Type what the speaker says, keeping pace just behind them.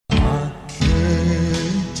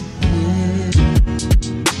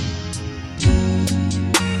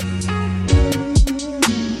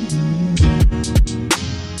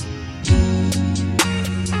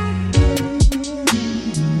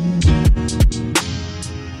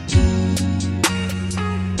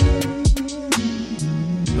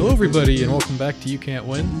everybody, and welcome back to You Can't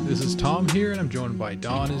Win. This is Tom here, and I'm joined by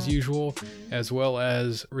Don as usual, as well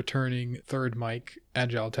as returning third mic,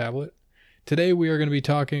 Agile Tablet. Today we are going to be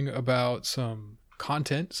talking about some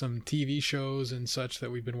content, some TV shows and such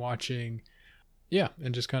that we've been watching. Yeah,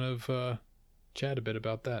 and just kind of chat a bit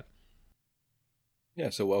about that.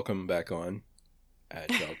 Yeah, so welcome back on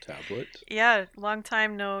Agile Tablet. Yeah, long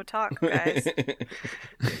time no talk, guys.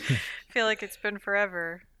 Feel like it's been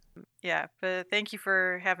forever. Yeah, but thank you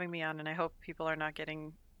for having me on, and I hope people are not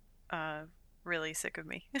getting really sick of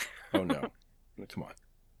me. Oh, no. Come on.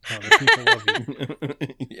 Oh, the people love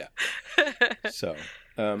you. Yeah. So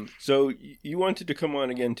you wanted to come on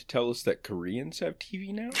again to tell us that Koreans have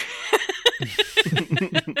TV now?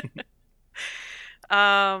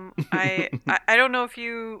 I don't know if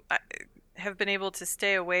you have been able to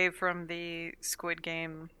stay away from the Squid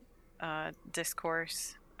Game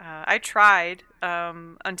discourse. I tried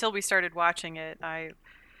until we started watching it. I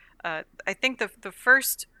think the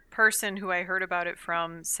first person who I heard about it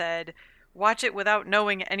from said, "Watch it without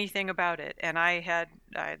knowing anything about it," and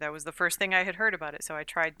that was the first thing I had heard about it. So I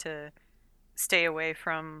tried to stay away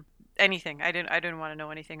from anything. I didn't want to know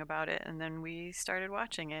anything about it, and then we started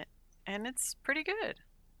watching it, and it's pretty good.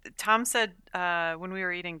 Tom said when we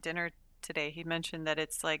were eating dinner today, he mentioned that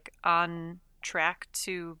it's like on track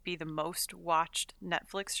to be the most watched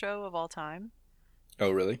Netflix show of all time.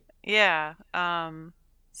 Oh, really? Yeah.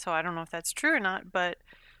 So I don't know if that's true or not, but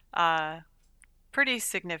pretty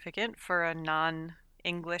significant for a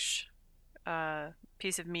non-English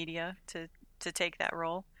piece of media to take that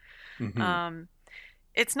role. Mm-hmm.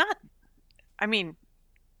 It's not, I mean,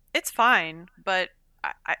 it's fine, but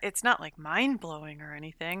it's not like mind-blowing or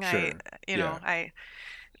anything. Sure. I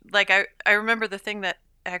remember the thing that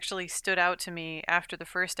actually stood out to me after the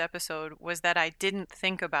first episode was that I didn't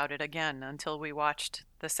think about it again until we watched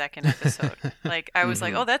the second episode. Like, I was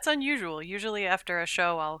like, oh, that's unusual. Usually after a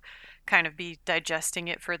show, I'll kind of be digesting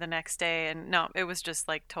it for the next day. And no, it was just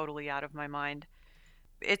like totally out of my mind.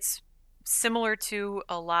 It's similar to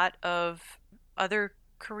a lot of other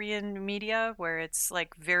Korean media where it's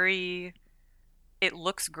like it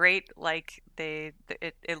looks great, like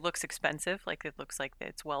it looks expensive, like it looks like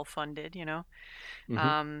it's well funded, you know.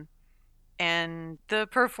 Mm-hmm. And the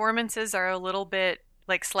performances are a little bit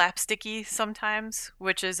like slapsticky sometimes,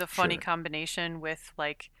 which is a funny combination with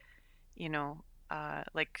like, you know,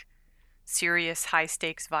 like serious high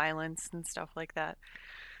stakes violence and stuff like that.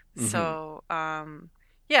 Mm-hmm. So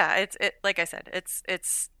yeah, it like I said,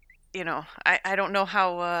 it's you know, I don't know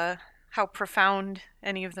how profound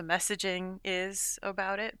any of the messaging is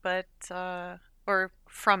about it, but or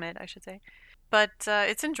from it, I should say. But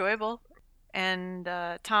it's enjoyable. And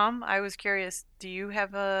Tom, I was curious, do you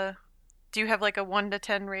have like a 1 to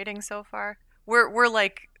 10 rating so far? We're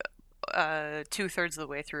like 2/3 of the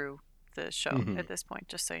way through the show at this point,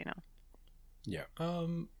 just so you know. Yeah.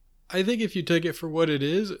 I think if you take it for what it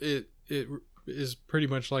is pretty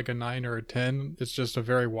much like a 9 or a 10. It's just a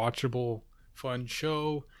very watchable, fun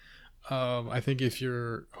show. I think if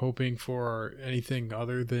you're hoping for anything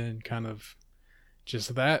other than kind of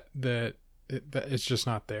just that it's just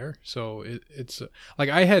not there. So it's like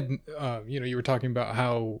I had, you were talking about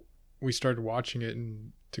how we started watching it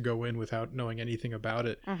and to go in without knowing anything about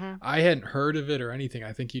it. Mm-hmm. I hadn't heard of it or anything.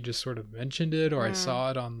 I think you just sort of mentioned it, or I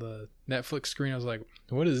saw it on the Netflix screen. I was like,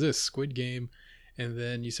 what is this, Squid Game? And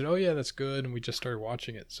then you said, oh yeah, that's good. And we just started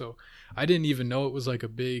watching it. So I didn't even know it was like a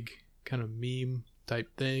big kind of meme type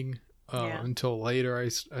thing until later. I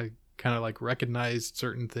kind of like recognized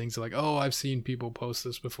certain things, like, oh, I've seen people post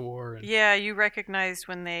this before. And yeah, you recognized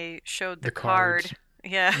when they showed the cards. card.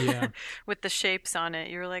 Yeah. With the shapes on it.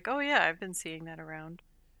 You were like, oh yeah, I've been seeing that around.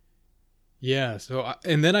 Yeah. So,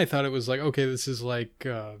 and then I thought it was like, okay, this is like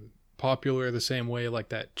popular the same way like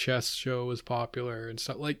that chess show was popular and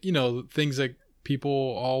stuff, like, you know, things that people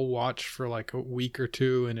all watch for like a week or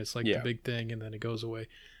two and it's like the big thing and then it goes away.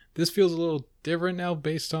 This feels a little different now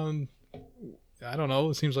based on, I don't know,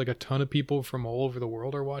 it seems like a ton of people from all over the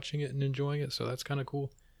world are watching it and enjoying it, so that's kind of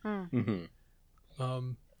cool.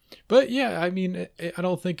 Mm-hmm. But yeah, I mean, I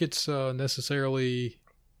don't think it's necessarily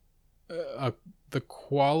the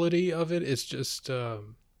quality of it. It's just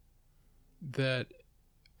that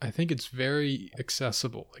I think it's very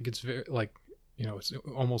accessible. Like, it's very, like, you know, it's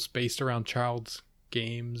almost based around child's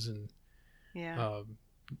games, and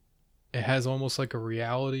it has almost like a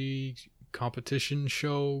reality competition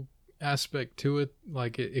show aspect to it.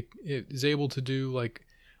 Like it is able to do like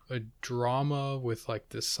a drama with like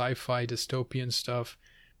this sci-fi dystopian stuff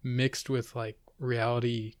mixed with like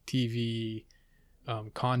reality TV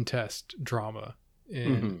contest drama,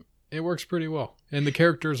 and it works pretty well. And the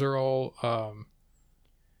characters are all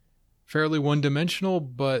fairly one-dimensional,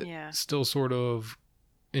 but Yeah. still sort of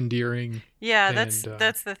endearing. Yeah, And,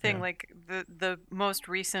 that's the thing. yeah. Like the most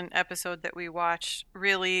recent episode that we watched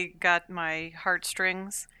really got my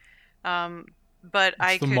heartstrings. But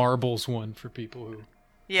I It's the could, marbles one for people who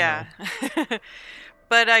yeah.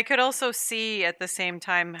 But I could also see at the same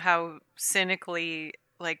time how cynically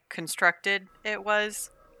like constructed it was.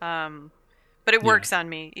 But it Yeah. works on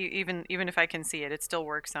me. Even if I can see it, it still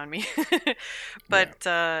works on me. But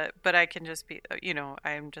I can just be,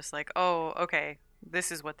 I'm just like, oh, okay,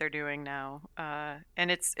 this is what they're doing now.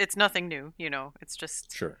 And it's nothing new. It's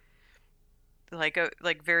just Sure. like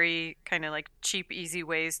very kind of like cheap, easy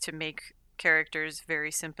ways to make characters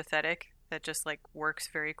very sympathetic. That just like works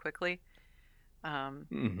very quickly.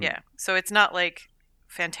 Mhm. Yeah. So it's not like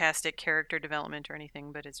fantastic character development or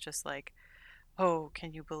anything, but it's just like, oh,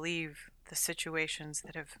 can you believe the situations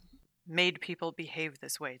that have made people behave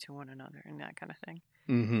this way to one another and that kind of thing.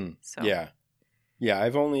 Mm-hmm. So Yeah.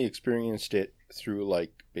 I've only experienced it through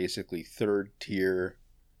like basically third tier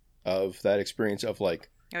of that experience of like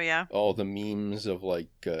Oh yeah. all the memes of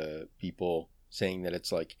like people saying that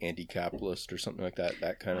it's like anti-capitalist or something like that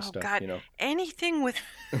kind of Oh stuff. God. You know. Anything with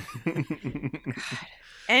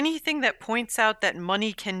anything that points out that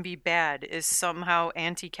money can be bad is somehow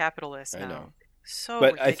anti-capitalist now. I know. So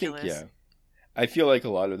But ridiculous. I think I feel like a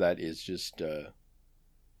lot of that is just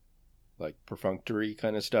like perfunctory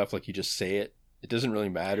kind of stuff. Like you just say it. It doesn't really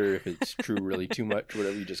matter if it's true really too much,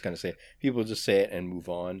 whatever. You just kind of say it. People just say it and move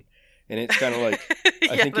on. And it's kind of like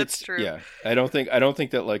I think that's it's true. yeah. I don't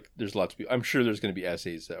think that like there's lots of people. I'm sure there's going to be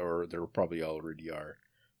essays that, or there probably already are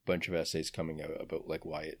a bunch of essays coming out about like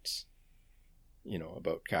why it's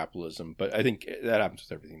about capitalism. But I think that happens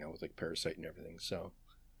with everything now with like Parasite and everything. So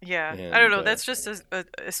Yeah, and, I don't know. That's just a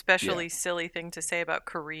especially silly thing to say about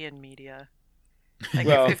Korean media. Like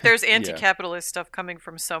Well, if there's anti-capitalist stuff coming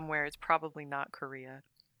from somewhere, it's probably not Korea.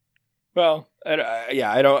 Well,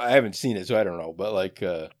 I haven't seen it, so I don't know. But like,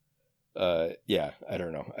 yeah, I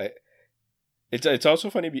don't know. It's also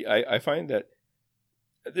funny. I find that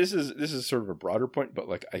this is sort of a broader point, but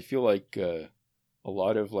like I feel like a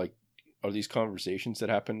lot of like are these conversations that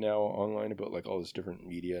happen now online about like all this different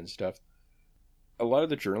media and stuff. A lot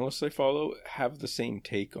of the journalists I follow have the same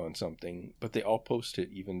take on something, but they all post it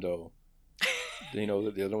even though they know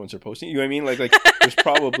that the other ones are posting. You know what I mean? Like there's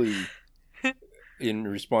probably in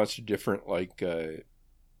response to different like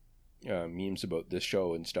memes about this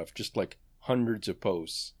show and stuff, just like hundreds of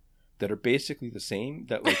posts that are basically the same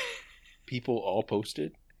that like people all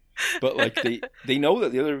posted, but like they know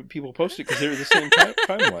that the other people posted because they're the same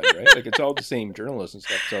timeline, right? Like it's all the same journalists and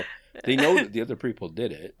stuff, so they know that the other people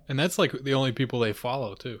did it, and that's like the only people they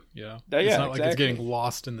follow too. Yeah, it's not like it's exactly. getting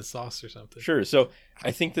lost in the sauce or something. Sure. So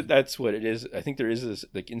I think that's what it is. I think there is this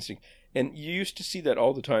like instinct, and you used to see that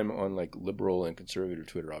all the time on like liberal and conservative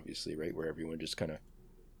Twitter, obviously, right, where everyone just kind of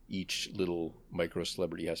each little micro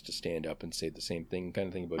celebrity has to stand up and say the same thing, kind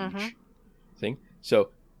of thing about each thing.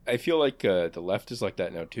 So I feel like the left is like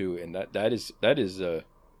that now too, and that is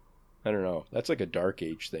I don't know. That's like a dark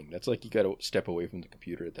age thing. That's like you got to step away from the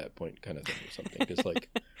computer at that point, kind of thing, or something. Because like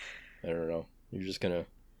I don't know, you just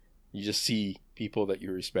see people that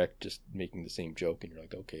you respect just making the same joke, and you're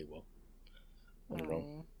like, okay, well, I don't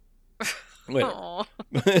know. Whatever.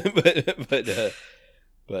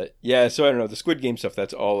 But yeah, so I don't know, the Squid Game stuff.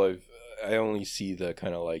 That's all I only see the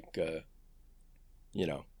kind of like the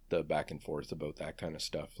back and forth about that kind of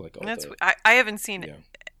stuff. Like all I haven't seen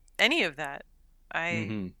any of that.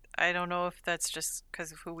 Mm-hmm. I don't know if that's just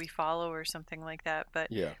because of who we follow or something like that.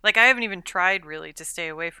 But yeah, like I haven't even tried really to stay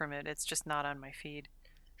away from it. It's just not on my feed.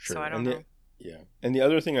 Sure. So I don't know. Yeah, and the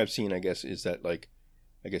other thing I've seen, I guess, is that like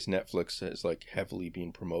I guess Netflix has like heavily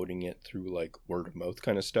been promoting it through like word of mouth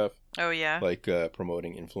kind of stuff. Oh yeah, like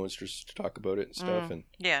promoting influencers to talk about it and stuff. And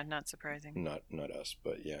yeah, not surprising. Not us,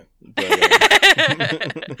 but yeah. But,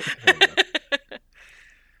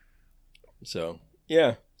 so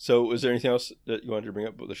yeah. So was there anything else that you wanted to bring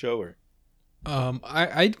up about the show, or?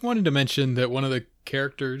 I wanted to mention that one of the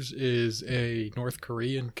characters is a North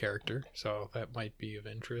Korean character, so that might be of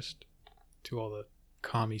interest to all the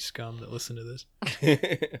commie scum that listen to this.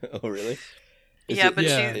 Oh, really?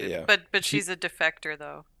 But she's a defector,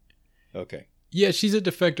 though. Okay. Yeah, she's a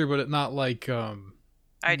defector, but not like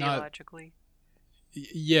ideologically.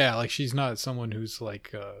 Yeah, like she's not someone who's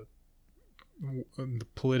like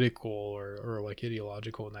political or like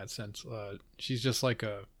ideological in that sense. She's just like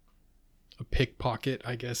a pickpocket,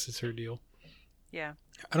 I guess, is her deal. Yeah.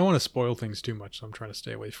 I don't want to spoil things too much, so I'm trying to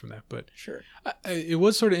stay away from that. But sure, it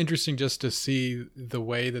was sort of interesting just to see the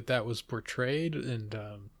way that was portrayed, and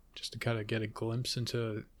just to kind of get a glimpse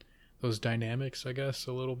into those dynamics, I guess,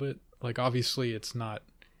 a little bit. like obviously it's not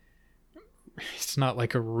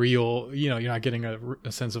like a real, you know, you're not getting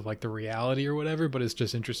a sense of like the reality or whatever, but it's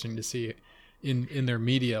just interesting to see in their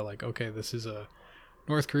media, like, okay, this is a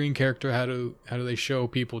North Korean character. How do they show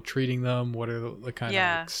people treating them? What are the kind of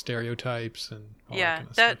like stereotypes and all that kind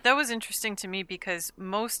of stuff? That was interesting to me because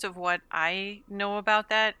most of what I know about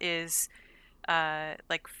that is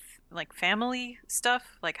like family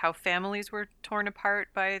stuff, like how families were torn apart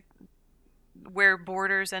by where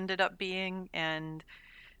borders ended up being, and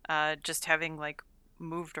just having like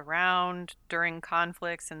moved around during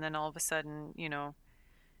conflicts, and then all of a sudden,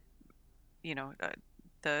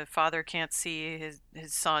 the father can't see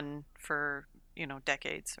his son for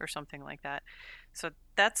decades or something like that. So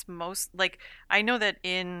that's most, like, I know that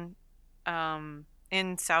in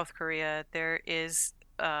South Korea there is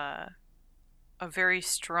a very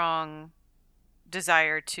strong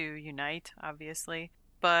desire to unite, obviously.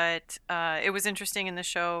 But it was interesting in the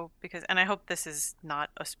show because, and I hope this is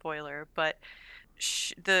not a spoiler, but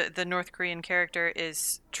the North Korean character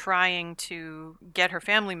is trying to get her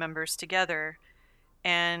family members together,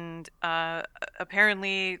 and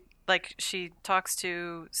apparently, like, she talks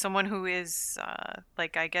to someone who is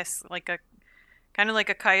like, I guess, like a kind of like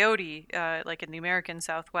a coyote, like in the American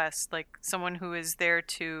Southwest, like someone who is there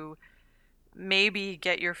to maybe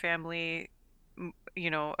get your family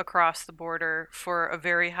across the border for a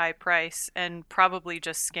very high price and probably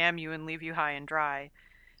just scam you and leave you high and dry.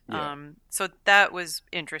 Yeah. So that was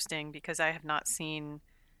interesting because I have not seen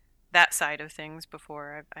that side of things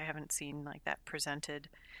before. I haven't seen like that presented.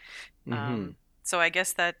 So I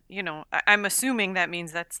guess that, I'm assuming that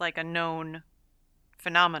means that's like a known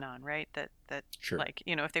phenomenon, right? That Sure. Like,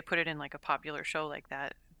 if they put it in like a popular show like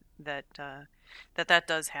that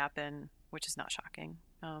does happen, which is not shocking.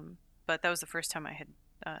 But that was the first time I had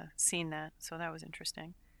seen that, so that was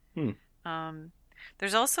interesting.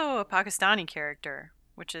 There's also a Pakistani character,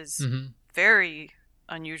 which is very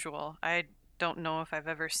unusual. I don't know if I've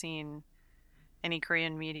ever seen any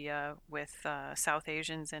Korean media with South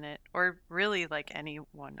Asians in it, or really like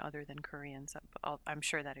anyone other than Koreans. I'm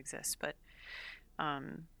sure that exists, but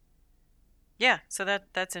yeah, so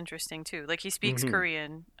that's interesting too. Like, he speaks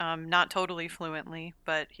Korean, not totally fluently,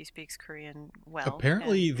 but he speaks Korean well.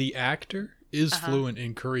 Apparently, the actor is fluent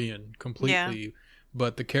in Korean completely,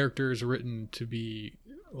 but the character is written to be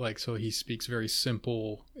like, so he speaks very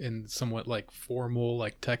simple and somewhat like formal,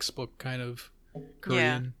 like textbook kind of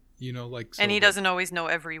Korean. Like. So and he doesn't always know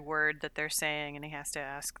every word that they're saying, and he has to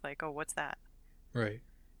ask like, "Oh, what's that?" Right.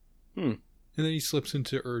 And then he slips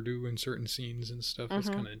into Urdu in certain scenes and stuff. It's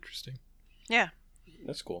kind of interesting. Yeah,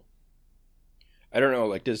 that's cool. I don't know,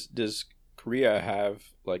 like, does Korea have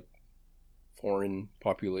like foreign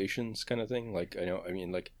populations kind of thing? Like, does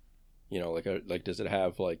it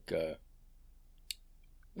have like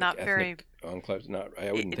not very enclaves? Not,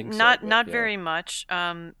 I wouldn't think so. Not very much.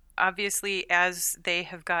 Obviously, as they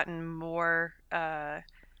have gotten more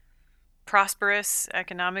prosperous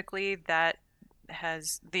economically, that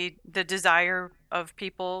has the desire of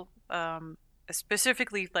people,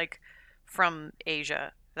 specifically like from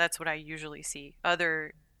Asia. That's what I usually see.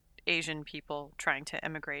 Other Asian people trying to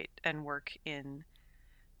emigrate and work in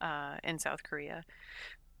South Korea,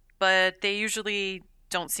 but they usually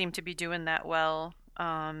don't seem to be doing that well.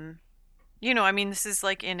 This is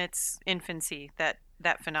like in its infancy, that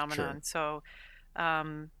phenomenon. Sure. So,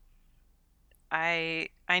 I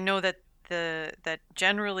know that that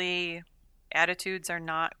generally attitudes are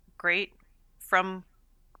not great from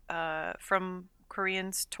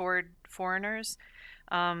Koreans toward foreigners,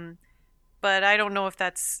 but I don't know if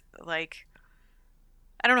that's like,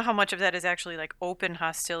 I don't know how much of that is actually like open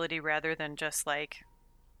hostility rather than just like,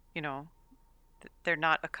 they're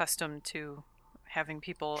not accustomed to having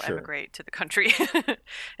people emigrate to the country,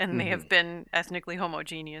 and they have been ethnically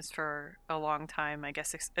homogeneous for a long time, I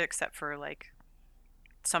guess, except for like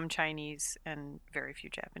some Chinese and very few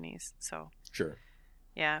Japanese. So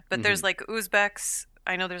yeah, but there's like Uzbeks.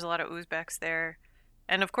 I know there's a lot of Uzbeks there.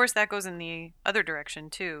 And of course that goes in the other direction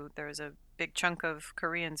too. There was a big chunk of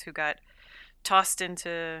Koreans who got tossed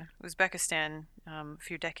into Uzbekistan a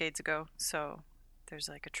few decades ago. So there's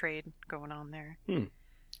like a trade going on there. I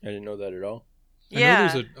didn't know that at all. I know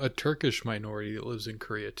there's a Turkish minority that lives in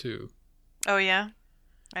Korea too. Oh yeah?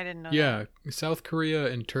 I didn't know that. Yeah, South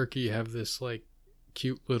Korea and Turkey have this like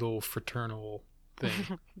cute little fraternal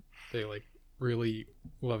thing. They like really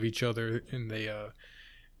love each other, and they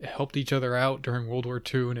helped each other out during World War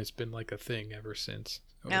II, and it's been like a thing ever since.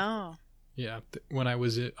 Oh. Yeah, when I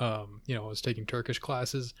was I was taking Turkish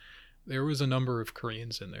classes, there was a number of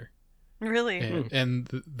Koreans in there. Really? And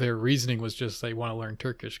their reasoning was just they want to learn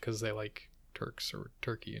Turkish because they like Turks or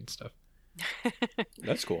Turkey and stuff.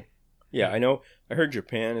 That's cool. Yeah, I know. I heard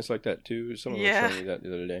Japan is like that too. Someone was showing me that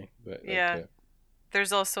the other day. But yeah.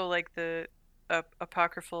 There's also like the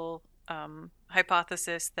apocryphal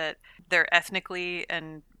hypothesis that they're ethnically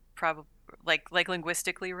and probably like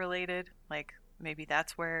linguistically related. Like maybe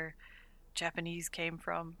that's where Japanese came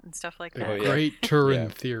from and stuff like that. The Great Turin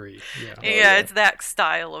Theory. Yeah. Yeah, it's that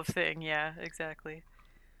style of thing. Yeah, exactly.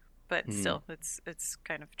 But still, it's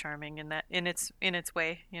kind of charming in that in its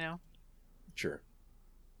way, you know. Sure.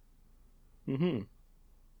 Mm-hmm.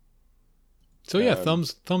 So yeah,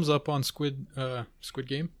 thumbs up on Squid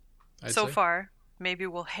Game. I'd so say. Far, maybe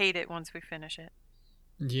we'll hate it once we finish it.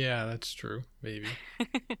 Yeah, that's true. Maybe.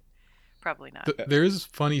 Probably not. There is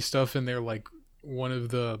funny stuff in there, like one of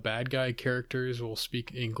the bad guy characters will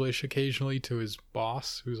speak English occasionally to his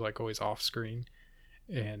boss, who's like always off screen,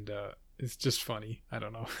 and it's just funny. I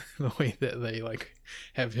don't know the way that they like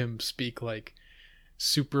have him speak like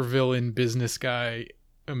supervillain business guy,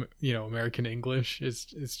 American English. It's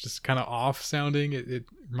just kind of off sounding. It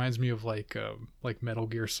reminds me of like Metal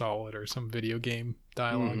Gear Solid or some video game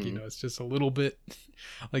dialogue. Mm-hmm. It's just a little bit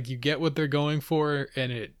like you get what they're going for,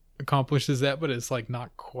 and it accomplishes that, but it's like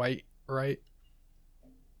not quite right.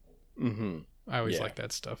 Mm-hmm. I always like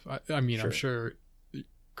that stuff. I mean, sure. I'm sure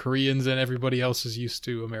Koreans and everybody else is used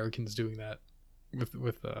to Americans doing that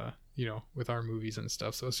with our movies and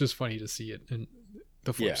stuff. So it's just funny to see it in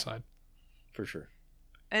the flip side. For sure.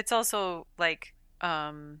 It's also like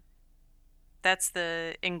that's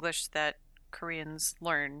the English that Koreans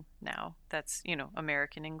learn now. That's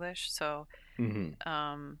American English. So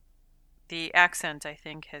the accent, I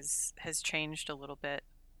think, has changed a little bit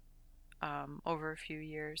over a few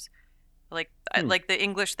years. Like the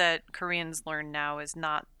English that Koreans learn now is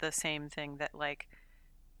not the same thing that like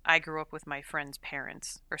I grew up with my friend's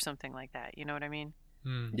parents or something like that. You know what I mean?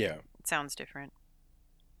 Yeah. It sounds different.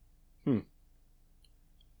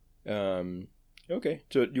 Okay.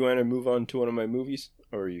 So do you want to move on to one of my movies,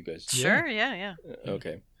 or are you guys? Sure. Yeah.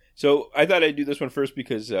 Okay. So I thought I'd do this one first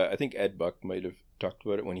because I think Ed Buck might have talked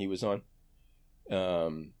about it when he was on,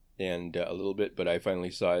 and a little bit, but I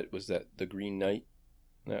finally saw it. Was that The Green Knight?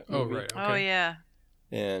 That movie? Right. Okay. Oh yeah.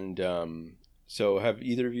 And so have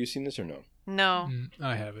either of you seen this or no? No.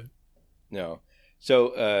 I haven't. No.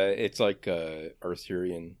 So it's like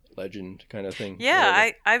Arthurian legend kind of thing.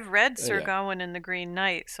 Yeah, I've read Sir Gawain and the Green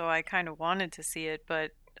Knight, so I kind of wanted to see it,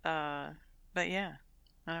 but yeah,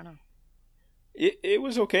 I don't know. It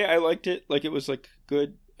was okay. I liked it. Like it was like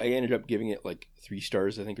good. I ended up giving it like 3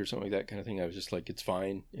 stars, I think, or something like that kind of thing. I was just like, it's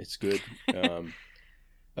fine. It's good.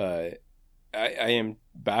 I am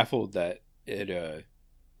baffled that it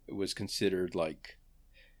was considered like,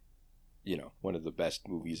 one of the best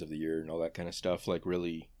movies of the year and all that kind of stuff.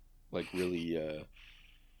 Really,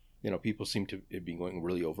 people seem to be going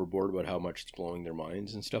really overboard about how much it's blowing their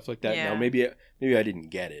minds and stuff like that. Yeah. Now, maybe I didn't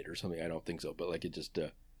get it or something. I don't think so. But like, it just,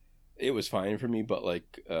 it was fine for me. But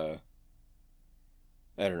like, I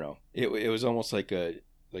don't know. It was almost like a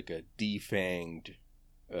defanged,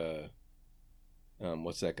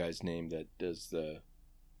 what's that guy's name that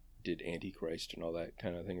did Antichrist and all that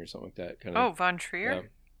kind of thing or something like that kind of. Oh, Von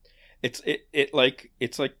Trier. It's like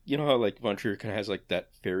how like Von Trier kind of has like that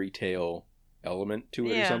fairy tale element to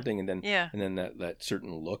it or something, and then that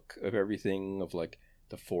certain look of everything of like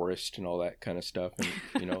the forest and all that kind of stuff,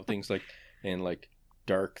 and things like and like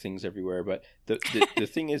dark things everywhere. But the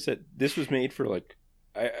thing is that this was made for like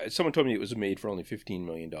someone told me it was made for only $15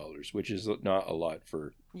 million, which is not a lot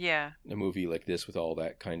for a movie like this with all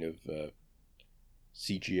that kind of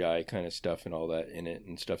CGI kind of stuff and all that in it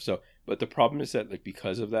and stuff. So, but the problem is that like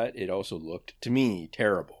because of that, it also looked to me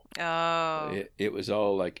terrible. Oh, it was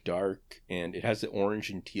all like dark, and it has the orange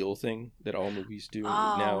and teal thing that all movies do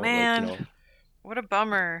now. Man, like, what a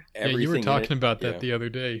bummer! Yeah, you were talking about that the other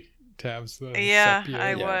day, Tabs. The sepia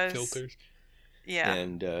I was filters. Yeah,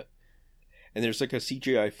 and there's like a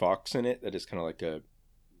CGI fox in it that is kind of like a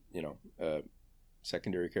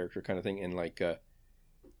secondary character kind of thing, and like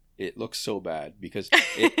it looks so bad because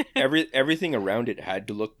everything around it had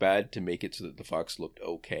to look bad to make it so that the fox looked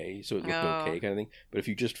okay. So it looked okay kind of thing. But if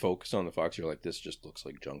you just focus on the fox, you're like, this just looks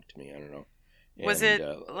like junk to me. I don't know. Was it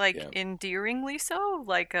endearingly so?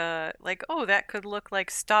 Like oh, that could look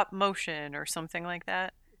like stop motion or something like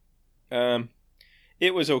that?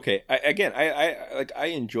 It was okay. I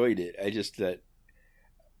enjoyed it. I just that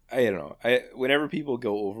I don't know. Whenever people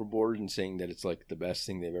go overboard and saying that it's like the best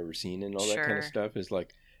thing they've ever seen and all that kind of stuff is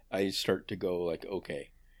like, I start to go like, okay,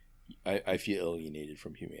 I feel alienated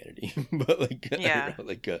from humanity, but like, I don't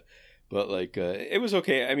know, it was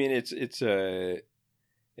okay. I mean, it's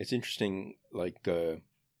interesting. Like,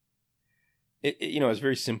 it's a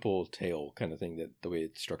very simple tale kind of thing, that the way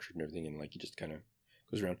it's structured and everything, and like it just kind of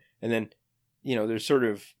goes around. And then, there's sort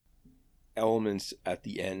of elements at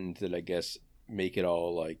the end that I guess make it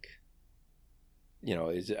all like,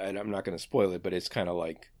 I'm not going to spoil it, but it's kind of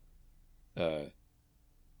like,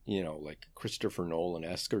 like Christopher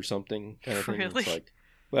Nolan-esque or something kind of thing. Really? It's like,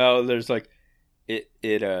 well, there's like, it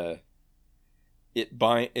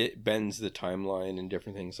bends the timeline and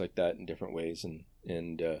different things like that in different ways, and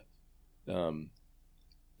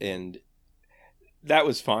that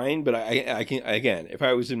was fine. But I can, again, if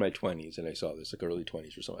I was in my 20s and I saw this, like early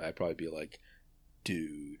 20s or something, I'd probably be like,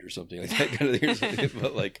 dude, or something like that kind of thing or something.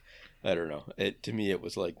 But like, I don't know. To me, it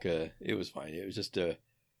was like, it was fine. It was just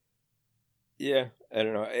yeah, I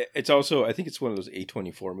don't know. It's also, I think it's one of those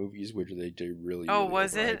A24 movies where they do really. Oh, really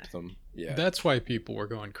was it? them. Yeah, That's why people were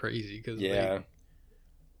going crazy, because they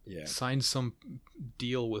signed some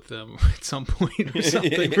deal with them at some point or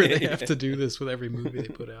something where they have to do this with every movie they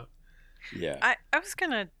put out. Yeah. I was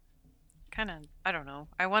gonna kind of, I don't know.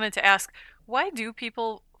 I wanted to ask, why do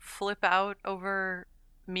people flip out over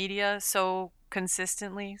media so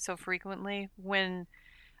consistently, so frequently, when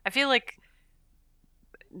I feel like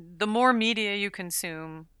the more media you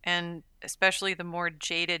consume, and especially the more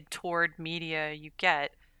jaded toward media you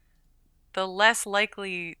get, the less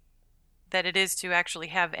likely that it is to actually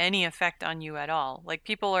have any effect on you at all. Like,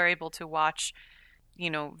 people are able to watch,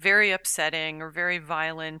 very upsetting or very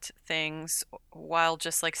violent things while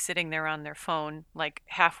just like sitting there on their phone, like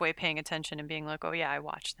halfway paying attention and being like, oh yeah, I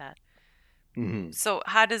watched that. Mm-hmm. So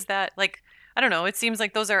how does that, like, I don't know, it seems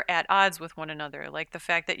like those are at odds with one another. Like the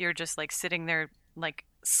fact that you're just like sitting there like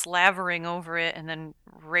slavering over it and then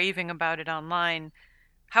raving about it online.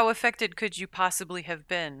 How affected could you possibly have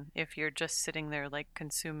been if you're just sitting there like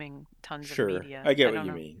consuming tons of media? I get what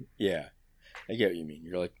you mean. Yeah, I get what you mean.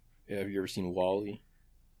 You're like, have you ever seen WALL-E?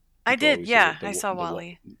 I did, yeah. I saw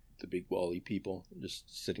WALL-E. The big WALL-E people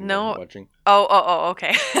just sitting there watching. Oh,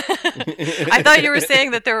 okay. I thought you were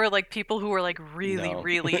saying that there were like people who were like really,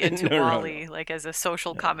 really into WALL-E, like as a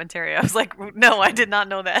social commentary. I was like, no, I did not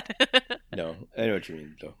know that. No, I know what you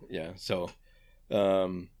mean though. Yeah. So,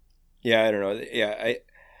 yeah, I don't know. Yeah,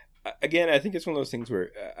 I think it's one of those things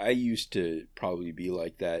where I used to probably be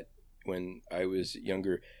like that when I was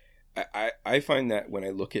younger. I find that when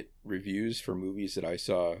I look at reviews for movies that I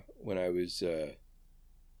saw when I was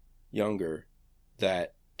younger,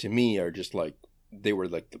 that to me are just like, they were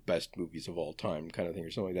like the best movies of all time kind of thing,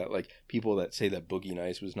 or something like that. Like people that say that Boogie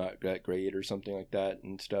Nights was not that great or something like that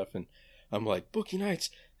and stuff, and I'm like, Boogie Nights,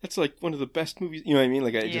 that's like one of the best movies, you know what I mean?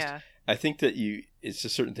 Like I think that it's a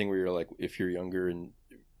certain thing where you're like, if you're younger and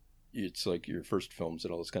it's like your first films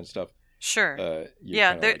and all this kind of stuff. Sure.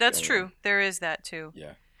 Yeah, like, that's true. There is that too.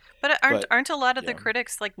 Yeah. But aren't a lot of the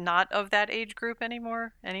critics like not of that age group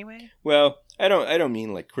anymore anyway? Well, I don't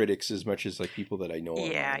mean like critics as much as like people that I know.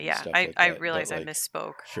 Yeah. I realize I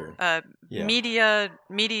misspoke. Sure. Media.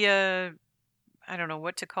 I don't know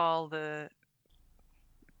what to call the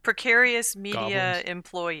precarious media Goblins.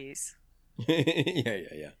 Employees.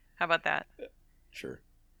 Yeah. How about that? Sure.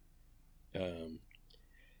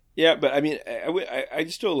 Yeah, but I mean, I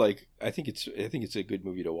still like. I think it's a good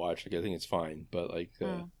movie to watch. Like, I think it's fine, but like,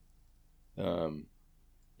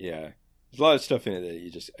 yeah, there's a lot of stuff in it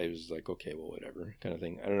that I was like, okay, well, whatever, kind of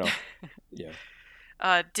thing. I don't know.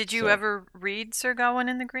 Yeah. Did you ever read Sir Gawain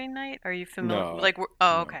and the Green Knight? Are you familiar? No. Like, no.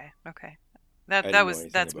 Okay. That's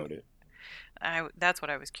about it. That's what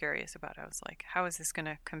I was curious about. I was like, how is this going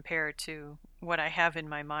to compare to what I have in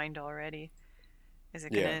my mind already? Is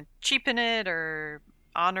it going to cheapen it or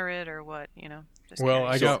honor it or what? Just well,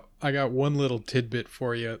 curious. I got one little tidbit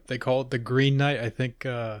for you. They call it the Green Knight. I think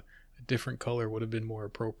a different color would have been more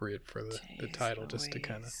appropriate for the title, just to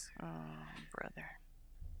kind of brother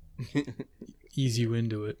ease you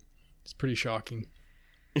into it. It's pretty shocking.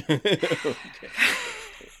 Okay.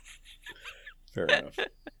 Fair enough.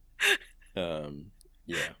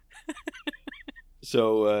 Yeah.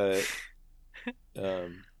 So, do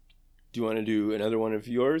you want to do another one of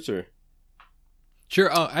yours or? Sure.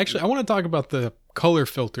 Actually, I want to talk about the color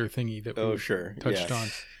filter thingy that we touched on.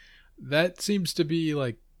 That seems to be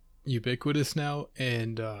like ubiquitous now,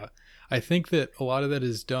 and I think that a lot of that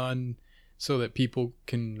is done so that people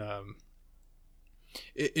can.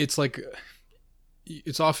 It's like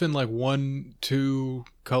it's often like 1-2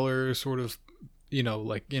 color sort of,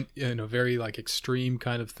 like in a very like extreme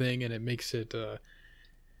kind of thing, and it makes it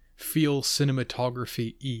feel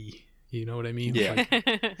cinematography-y. You know what I mean? Yeah.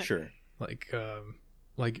 Like, sure.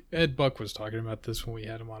 Like Ed Buck was talking about this when we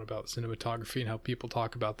had him on about cinematography and how people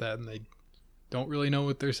talk about that and they don't really know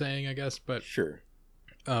what they're saying, I guess. But sure.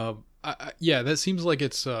 Yeah, that seems like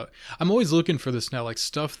it's. I'm always looking for this now, like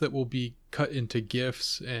stuff that will be cut into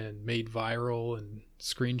GIFs and made viral and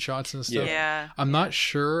screenshots and stuff. Yeah. I'm not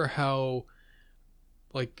sure how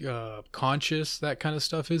like conscious that kind of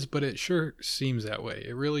stuff is, but it sure seems that way.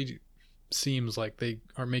 It really seems like they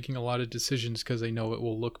are making a lot of decisions because they know it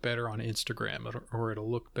will look better on Instagram or it'll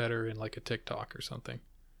look better in like a TikTok or something.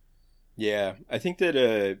 Yeah, I think that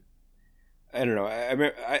I don't know.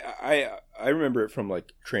 I remember it from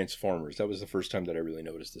like Transformers. That was the first time that I really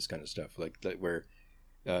noticed this kind of stuff. Like that where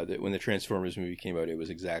that when the Transformers movie came out, it was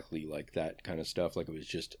exactly like that kind of stuff. Like it was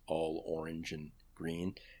just all orange and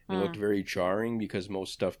green. It looked very jarring because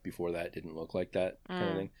most stuff before that didn't look like that kind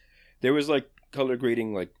of thing. There was like color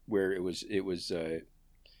grading, like where it was.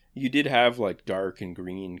 You did have like dark and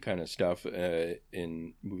green kind of stuff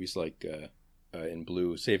in movies like. In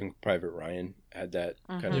Blue, Saving Private Ryan had that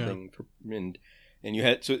kind of thing, and you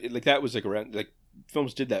had like that was like around like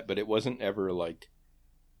films did that, but it wasn't ever like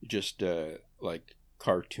just like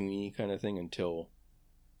cartoony kind of thing until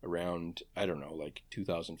around I don't know like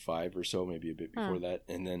 2005 or so, maybe a bit before that,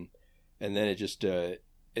 and then it just it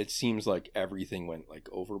seems like everything went like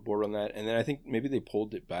overboard on that, and then I think maybe they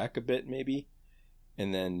pulled it back a bit, maybe,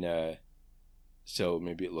 and then. So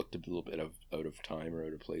maybe it looked a little bit out of time or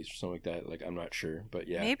out of place or something like that. Like, I'm not sure, but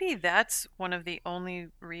yeah. Maybe that's one of the only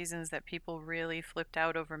reasons that people really flipped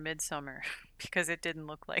out over Midsummer, because it didn't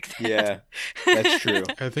look like that. Yeah, that's true.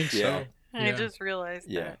 I think so. I just realized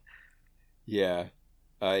that. Yeah.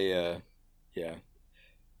 Yeah.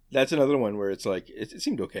 That's another one where it's like, it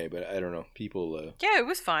seemed okay, but I don't know. People... yeah, it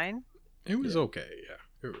was fine. It was okay,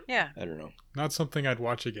 yeah. Yeah. I don't know. Not something I'd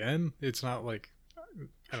watch again. It's not like...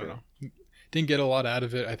 I don't know. Didn't get a lot out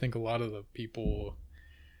of it. I think a lot of the people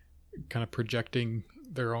kind of projecting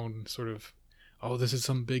their own sort of, oh, this is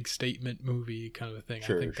some big statement movie kind of a thing. I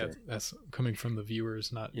think that's coming from the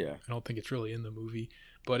viewers, not. Yeah. I don't think it's really in the movie,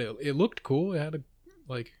 but it looked cool. It had a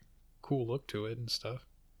like cool look to it and stuff.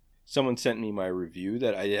 Someone sent me my review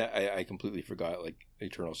that I completely forgot, like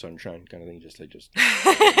Eternal Sunshine kind of thing, just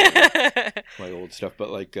my old stuff. But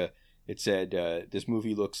like it said, this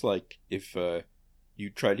movie looks like if. You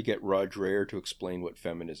tried to get Rod Dreher to explain what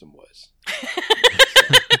feminism was.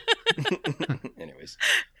 Anyways,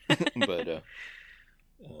 but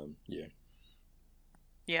yeah.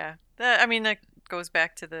 Yeah, I mean that goes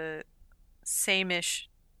back to the same-ish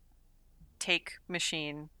take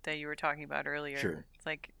machine that you were talking about earlier. Sure. It's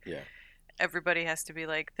like everybody has to be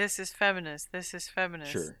like, this is feminist, this is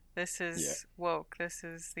feminist, sure. This is woke, this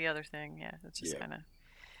is the other thing. Yeah, it's just kind of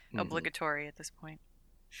obligatory at this point.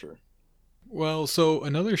 Sure. Well, so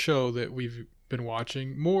another show that we've been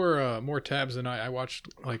watching, more tabs than I watched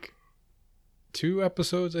like 2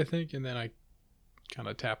 episodes, I think, and then I kind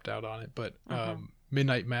of tapped out on it. But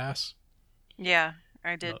Midnight Mass. Yeah,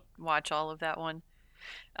 I did watch all of that one.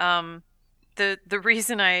 The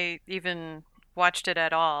reason I even watched it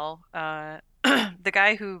at all, the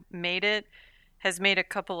guy who made it has made a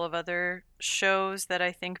couple of other shows that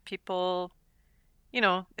I think people,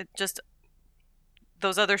 it just.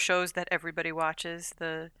 Those other shows that everybody watches,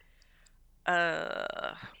 I'm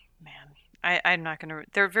not gonna.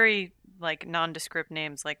 They're very like nondescript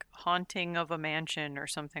names, like Haunting of a Mansion or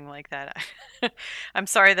something like that. I'm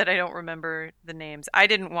sorry that I don't remember the names. I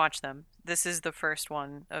didn't watch them. This is the first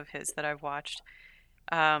one of his that I've watched.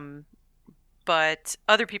 But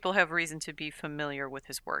other people have reason to be familiar with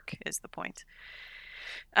his work. Is the point?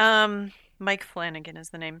 Mike Flanagan is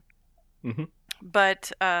the name. Mm-hmm.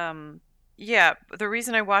 But yeah, the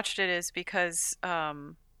reason I watched it is because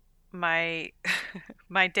my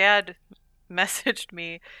dad messaged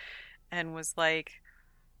me and was like,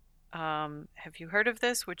 have you heard of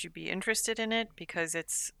this? Would you be interested in it? Because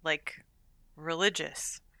it's like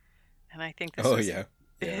religious. And I think this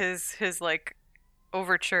is his like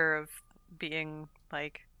overture of being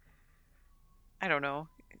like, I don't know.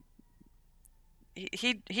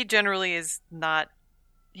 He generally is not.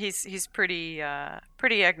 He's pretty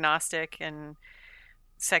agnostic and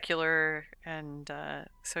secular, and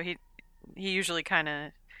so he usually kind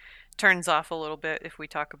of turns off a little bit if we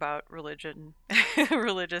talk about religion,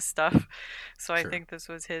 religious stuff. So I think this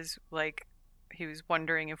was his like he was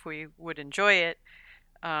wondering if we would enjoy it,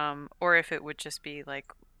 or if it would just be like,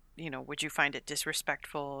 would you find it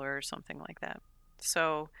disrespectful or something like that.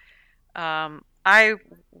 So I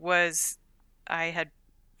had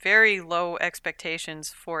very low expectations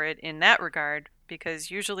for it in that regard, because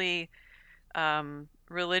usually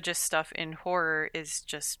religious stuff in horror is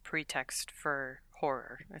just pretext for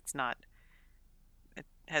horror. It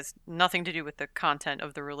has nothing to do with the content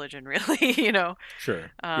of the religion, really, Sure.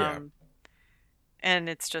 And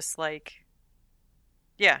it's just like,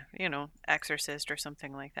 yeah, Exorcist or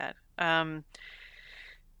something like that.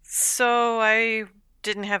 So I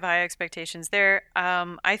didn't have high expectations there.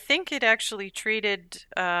 I think it actually treated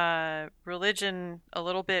religion a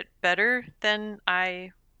little bit better than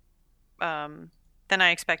I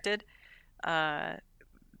expected. Uh,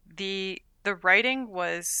 the writing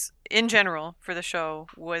was, in general, for the show,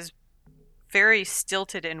 was very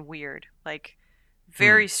stilted and weird. Like,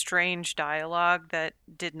 very strange dialogue that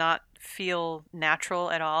did not feel natural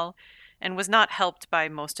at all, and was not helped by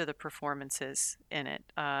most of the performances in it.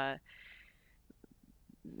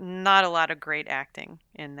 Not a lot of great acting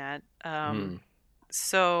in that.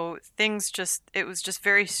 So it was just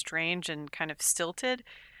very strange and kind of stilted.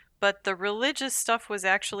 But the religious stuff was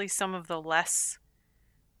actually some of the less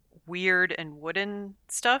weird and wooden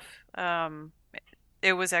stuff.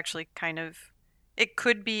 It was actually it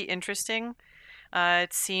could be interesting.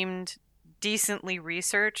 It seemed decently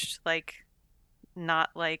researched, like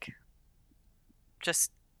not like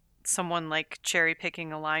just someone like cherry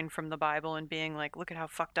picking a line from the Bible and being like, look at how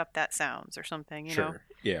fucked up that sounds or something, you know?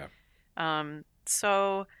 Yeah.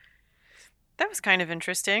 So that was kind of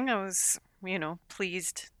interesting. I was,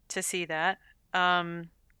 pleased to see that. But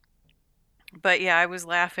yeah, I was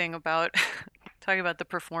laughing about talking about the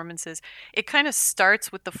performances. It kind of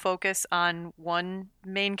starts with the focus on one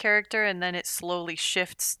main character, and then it slowly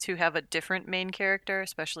shifts to have a different main character,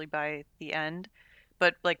 especially by the end,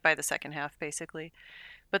 but like by the second half, basically.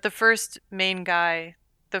 But the first main guy,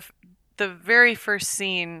 the very first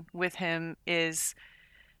scene with him is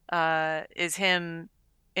him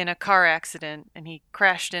in a car accident, and he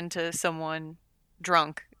crashed into someone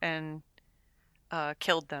drunk and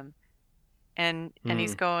killed them. And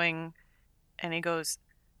he's going, and he goes,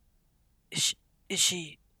 is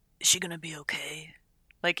she gonna be okay?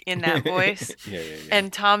 Like, in that voice. Yeah.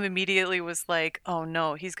 And Tom immediately was like, oh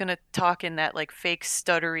no, he's gonna talk in that like fake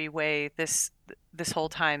stuttery way this whole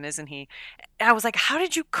time, isn't he? And I was like, how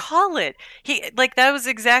did you call it? That was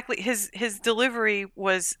exactly his delivery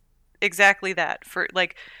was exactly that, for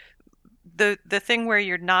like the thing where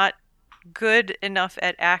you're not good enough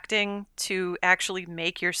at acting to actually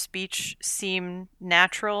make your speech seem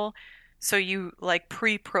natural, so you like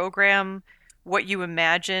pre-program what you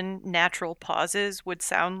imagine natural pauses would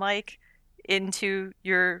sound like into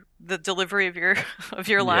the delivery of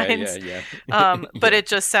your lines. Yeah. But it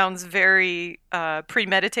just sounds very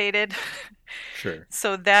premeditated. Sure.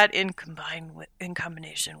 So that in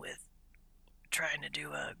combination with trying to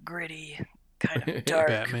do a gritty kind of dark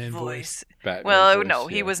Batman voice. Batman voice, No,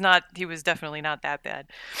 yeah. he was not. He was definitely not that bad.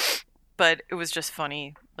 But it was just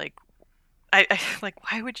funny. Like, I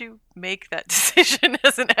like, why would you make that decision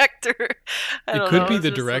as an actor? It could be It's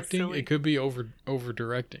the just so directing. silly. It could be over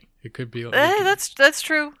directing. It could be. That's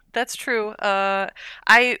true. That's true. I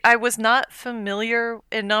was not familiar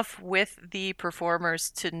enough with the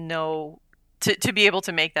performers to know to be able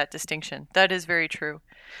to make that distinction. That is very true.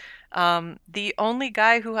 The only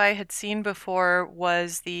guy who I had seen before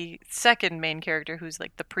was the second main character, who's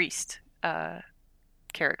like the priest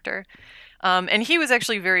character. And he was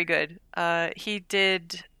actually very good. He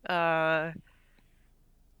did. I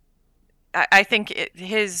think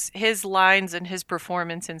his lines and his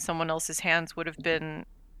performance in someone else's hands would have been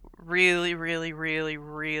really, really, really,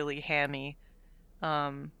 really hammy.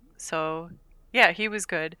 So yeah, he was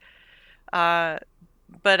good. But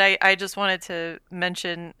I just wanted to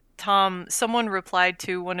mention, Tom, someone replied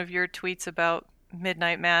to one of your tweets about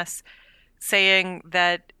Midnight Mass saying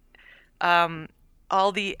that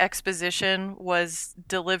all the exposition was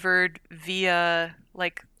delivered via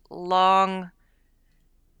like long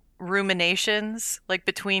ruminations, like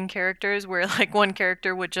between characters, where like one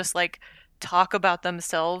character would just like talk about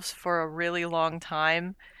themselves for a really long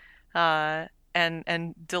time,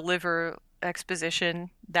 and deliver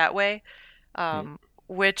exposition that way,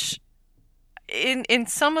 which in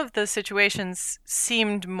some of the situations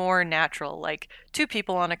seemed more natural, like two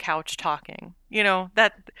people on a couch talking.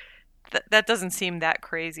 That doesn't seem that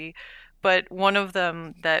crazy. But one of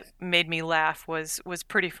them that made me laugh was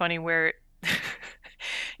pretty funny, where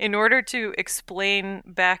in order to explain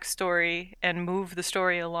backstory and move the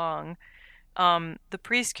story along, the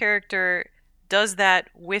priest character does that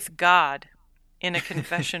with God in a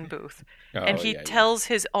confession booth. And he tells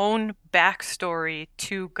his own backstory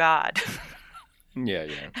to God. Yeah.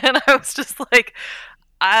 And I was just like,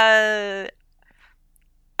 I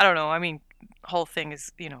don't know. I mean, whole thing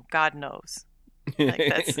is, God knows. Like,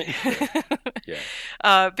 that's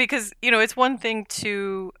Yeah. because it's one thing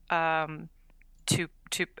to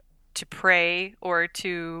pray or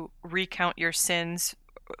to recount your sins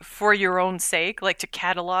for your own sake, like to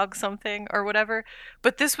catalog something or whatever.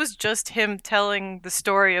 But this was just him telling the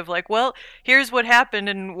story of like, well, here's what happened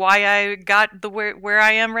and why I got the where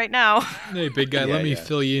I am right now. Hey, big guy, Yeah, let me yeah.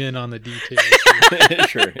 fill you in on the details. Here.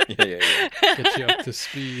 Sure. Yeah. Get you up to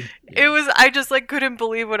speed. It was, I just like couldn't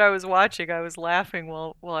believe what I was watching. I was laughing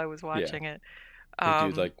while I was watching it. They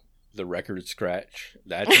do like the record scratch.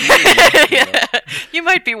 That's amazing, you know? Yeah, you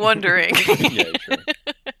might be wondering. Yeah, sure.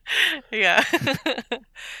 Yeah.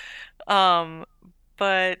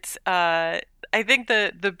 But I think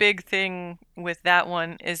the big thing with that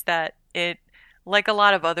one is that it, like a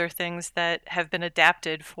lot of other things that have been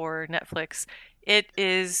adapted for Netflix, it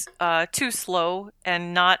is too slow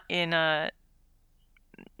and not in an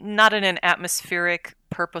atmospheric,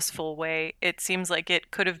 purposeful way. It seems like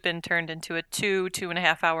it could have been turned into a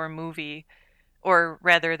 2.5 hour movie, or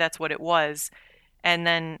rather, that's what it was, and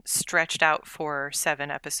then stretched out for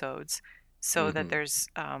 7 episodes, so that there's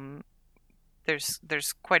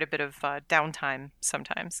quite a bit of downtime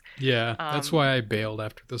sometimes. Yeah, that's why I bailed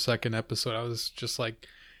after the second episode. I was just like,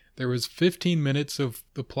 there was 15 minutes of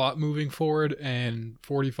the plot moving forward and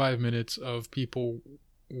 45 minutes of people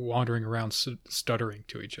wandering around stuttering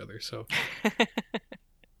to each other. So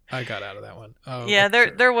I got out of that one. Yeah,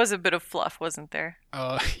 there was a bit of fluff, wasn't there?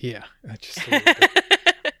 Yeah, just a little bit.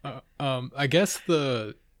 I guess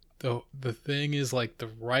the thing is like the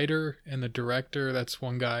writer and the director. That's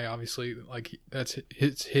one guy, obviously. Like that's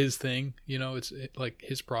his thing. You know, it's like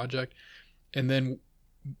his project. And then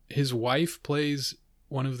his wife plays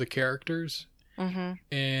one of the characters. Mm-hmm.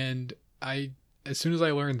 And as soon as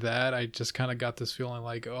I learned that, I just kind of got this feeling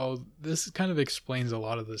like, oh, this kind of explains a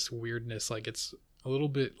lot of this weirdness. Like it's a little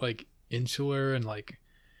bit like insular and like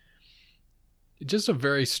just a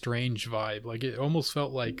very strange vibe. Like it almost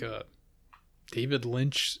felt like David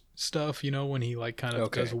Lynch stuff, you know, when he like kind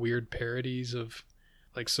of does weird parodies of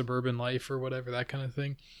like suburban life or whatever, that kind of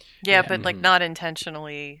thing. Yeah, but like not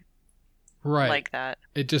intentionally, right? Like that.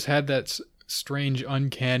 It just had that strange,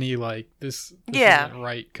 uncanny, like this isn't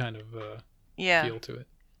right kind of feel to it.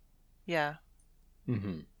 Yeah.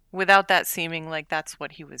 Mm-hmm. Without that seeming like that's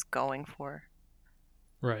what he was going for.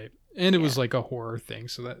 Right, and it was like a horror thing,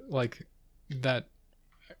 so that like that.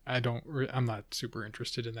 I'm not super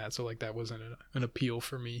interested in that, so like that wasn't an appeal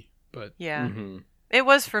for me. But yeah, it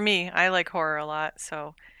was for me. I like horror a lot,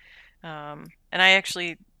 so and I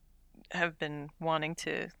actually have been wanting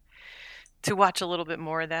to watch a little bit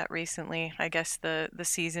more of that recently. I guess the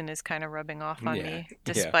season is kind of rubbing off on me,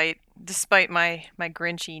 despite my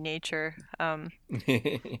Grinchy nature.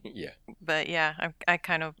 Yeah. But yeah, I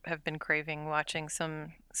kind of have been craving watching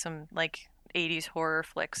some like 80s horror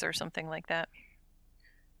flicks or something like that.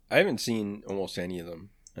 I haven't seen almost any of them.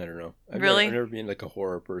 I don't know. I've never been like a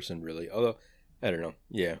horror person, really. Although, I don't know.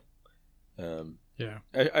 Yeah. Yeah.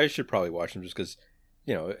 I should probably watch them just because,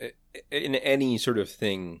 you know, in any sort of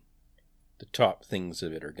thing, the top things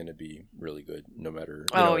of it are going to be really good, no matter.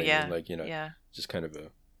 You know what I mean? Like, you know, just kind of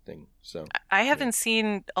a thing. So I haven't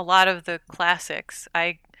seen a lot of the classics.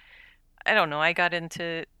 I don't know. I got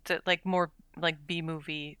into like more like B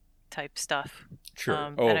movie type stuff. Sure.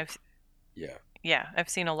 And Yeah, I've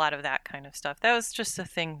seen a lot of that kind of stuff. That was just a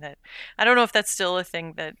thing that, I don't know if that's still a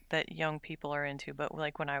thing that young people are into, but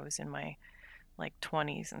like when I was in my like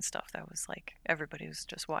 20s and stuff, that was like, everybody was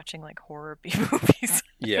just watching like horror B movies.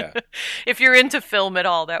 Yeah. If you're into film at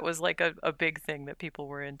all, that was like a big thing that people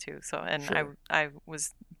were into. So, and sure. I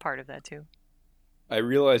was part of that too. I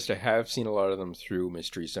realized I have seen a lot of them through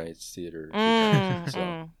Mystery Science Theater.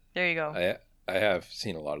 So there you go. I have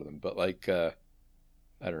seen a lot of them, but like, I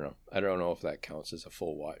don't know. I don't know if that counts as a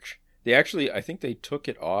full watch. They actually, I think they took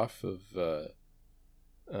it off of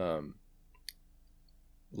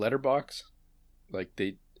Letterboxd. Like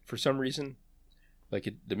they, for some reason,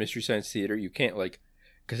 like the Mystery Science Theater, you can't like,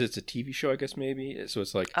 because it's a TV show, I guess maybe. So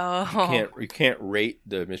it's like you can't rate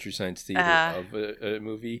the Mystery Science Theater of a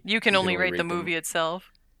movie. You can only rate the movie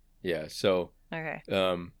itself. Yeah. So okay.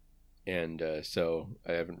 So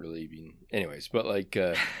I haven't really been. Anyways, but like,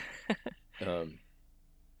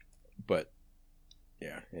 but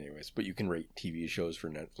yeah. Anyways, but you can rate TV shows for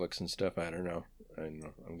Netflix and stuff. I don't know. I'm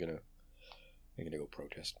gonna go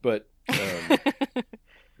protest. But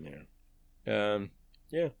yeah.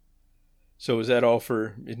 So is that all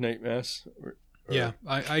for Midnight Mass? Or... Yeah,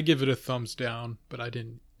 I give it a thumbs down, but I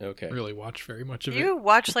didn't really watch very much of it. You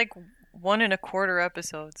watched like 1.25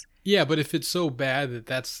 episodes. Yeah, but if it's so bad that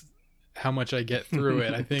that's how much I get through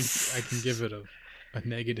it, I think I can give it a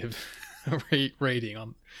negative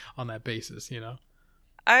rating on that basis, you know?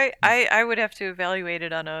 I would have to evaluate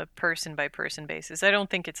it on a person by person basis. I don't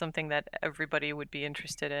think it's something that everybody would be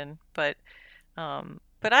interested in, but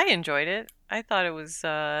but I enjoyed it. I thought it was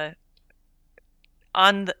on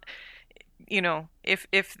the,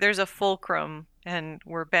 if there's a fulcrum and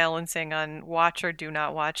we're balancing on watch or do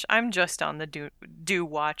not watch, I'm just on the do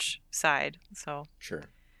watch side. So Sure.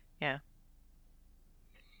 yeah.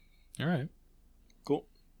 All right. Cool.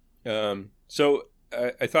 So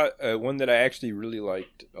I thought one that I actually really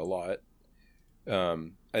liked a lot.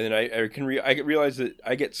 And then I realize that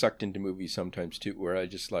I get sucked into movies sometimes too, where I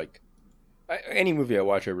just like any movie I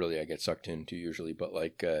watch, I get sucked into usually. But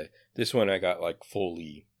like this one, I got like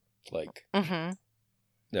fully like. Mm-hmm.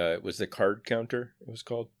 It was The Card Counter. It was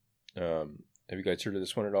called. Have you guys heard of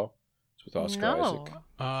this one at all? It's with Oscar No. Isaac.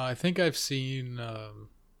 I think I've seen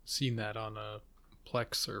that on a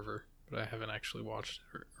Plex server, but I haven't actually watched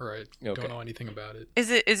it, or I don't know anything about it. Is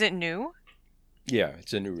it new? Yeah,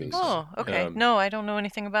 it's a new release. Oh, okay. No, I don't know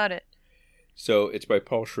anything about it. So it's by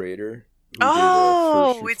Paul Schrader.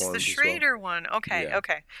 Oh, it's the Schrader one. Okay, Yeah.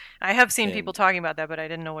 okay. I have seen people talking about that, but I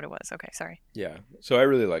didn't know what it was. Okay, sorry. Yeah, so I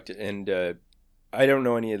really liked it, and I don't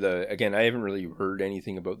know any of again, I haven't really heard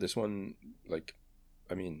anything about this one. Like,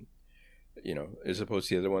 I mean, as opposed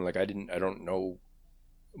to the other one, like I don't know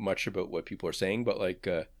much about what people are saying, but like,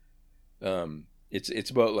 it's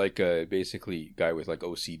about like basically guy with like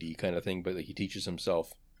OCD kind of thing, but like he teaches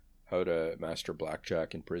himself how to master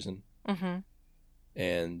blackjack in prison. Mm-hmm.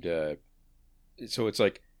 And so it's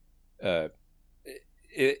like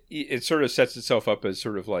it sort of sets itself up as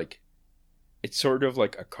sort of like, it's sort of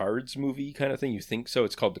like a cards movie kind of thing. You think so?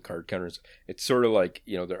 It's called The Card Counters. It's sort of like,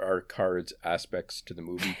 there are cards aspects to the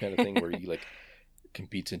movie kind of thing where he like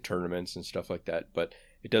competes in tournaments and stuff like that, but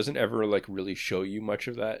it doesn't ever like really show you much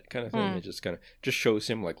of that kind of thing. It just kind of just shows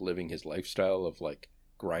him like living his lifestyle of like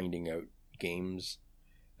grinding out games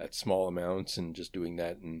at small amounts and just doing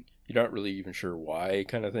that, and you're not really even sure why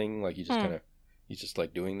kind of thing. Like he's just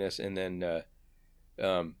like doing this, and then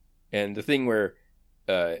and the thing where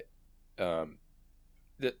the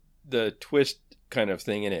twist kind of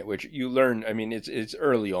thing in it, which you learn, I mean, it's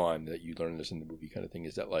early on that you learn this in the movie kind of thing,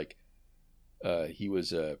 is that like he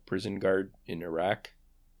was a prison guard in Iraq,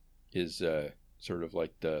 is sort of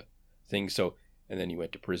like the thing. So, and then he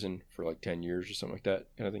went to prison for like 10 years or something like that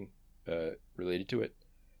kind of thing, related to it,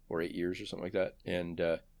 or 8 years or something like that.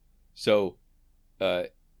 And so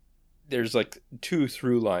there's like two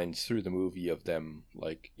through lines through the movie of them,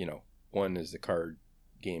 like, one is the card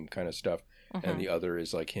game kind of stuff, and the other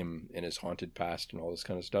is like him and his haunted past and all this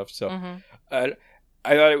kind of stuff. So I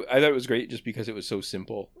thought it was great just because it was so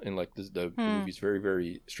simple, and like the movie's very,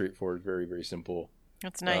 very straightforward, very, very simple.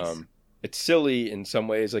 That's nice. It's silly in some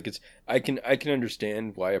ways. Like I can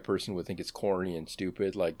understand why a person would think it's corny and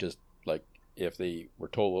stupid. Like just like if they were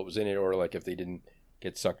told what was in it, or like if they didn't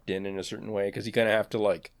get sucked in a certain way, because you kind of have to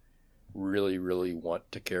like really, really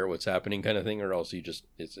want to care what's happening kind of thing, or else you just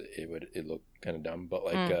it look kind of dumb. But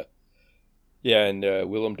like yeah, and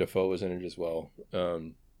Willem Dafoe was in it as well,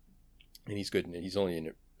 and he's good in it. He's only in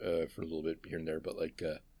it for a little bit here and there, but like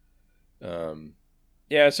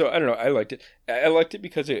yeah, so I don't know. I liked it. I liked it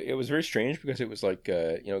because it was very strange, because it was like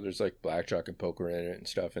there's like blackjack and poker in it and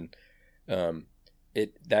stuff, and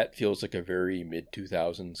that feels like a very mid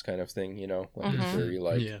 2000s kind of thing, like it's very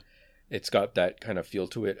like it's got that kind of feel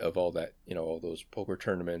to it of all that, all those poker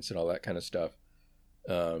tournaments and all that kind of stuff,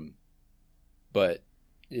 but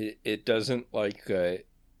it doesn't like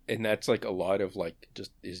and that's like a lot of like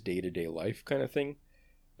just his day-to-day life kind of thing.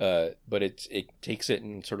 But it takes it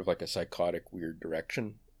in sort of like a psychotic, weird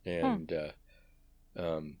direction, and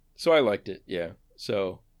so I liked it. Yeah.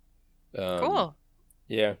 So cool.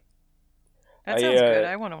 Yeah. That sounds good.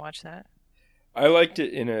 I want to watch that. I liked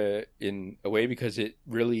it in a way because it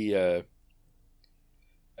really I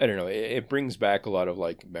don't know, it brings back a lot of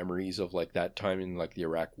like memories of like that time in like the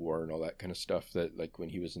Iraq War and all that kind of stuff, that like when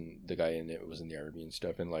he was the guy in it was in the army and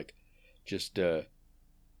stuff, and like just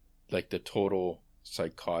like the total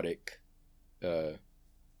psychotic,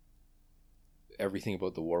 everything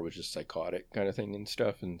about the war was just psychotic kind of thing and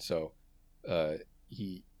stuff, and so I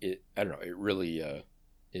don't know, it really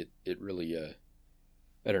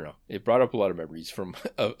I don't know, it brought up a lot of memories from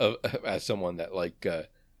as someone that like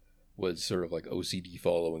was sort of like OCD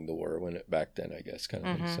following the war back then, I guess, kind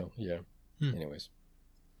of thing. So yeah. Anyways,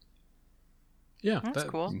 yeah, that's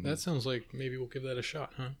cool. That sounds like maybe we'll give that a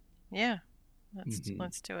shot, huh? Yeah, let's do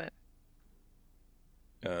it.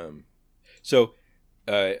 So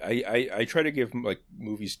I try to give like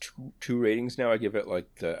movies two ratings now. I give it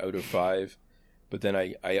like the out of 5, but then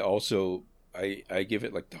I also give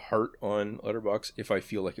it like the heart on Letterboxd if I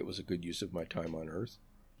feel like it was a good use of my time on Earth.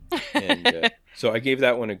 And so I gave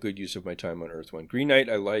that one a good use of my time on Earth one. Green Knight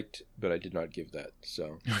I liked, but I did not give that.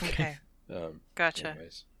 So okay. Gotcha.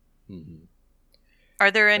 Anyways. Mm-hmm.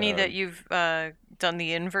 Are there any that you've done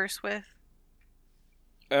the inverse with?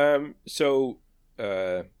 So,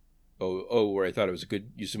 where I thought it was a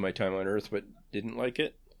good use of my time on Earth, but didn't like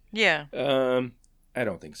it. Yeah. I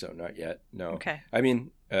don't think so. Not yet. No. Okay. I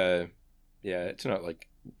mean, yeah, it's not like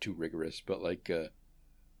too rigorous, but like,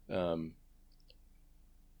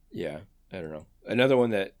 yeah, I don't know. Another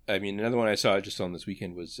one I saw just on this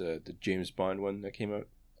weekend was the James Bond one that came out.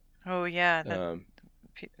 Oh yeah.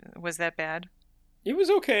 Was that bad? It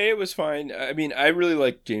was okay. It was fine. I mean, I really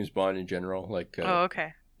like James Bond in general. Like, oh,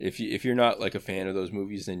 okay. If you're not like a fan of those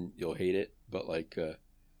movies, then you'll hate it. But like,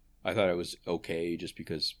 I thought it was okay just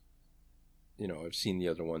because, I've seen the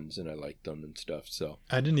other ones and I liked them and stuff. So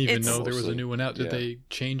I didn't even know there was a new one out. Did yeah. they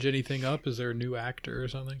change anything up? Is there a new actor or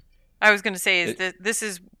something? I was going to say, this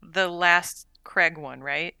is the last Craig one,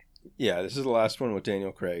 right? Yeah, this is the last one with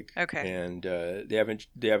Daniel Craig. Okay. And they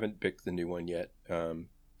haven't picked the new one yet.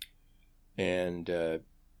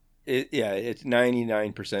 It's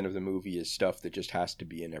 99% of the movie is stuff that just has to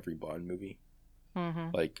be in every Bond movie. Mm-hmm.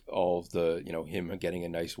 Like all of the, him getting a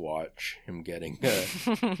nice watch, him getting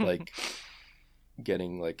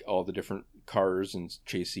getting like all the different cars and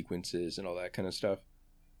chase sequences and all that kind of stuff.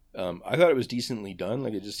 I thought it was decently done.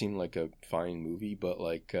 Like it just seemed like a fine movie, but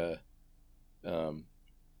like,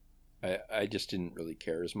 I just didn't really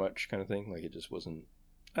care as much, kind of thing. Like it just wasn't.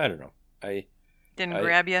 I don't know. Didn't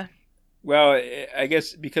grab you. Well, I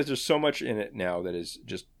guess because there's so much in it now that is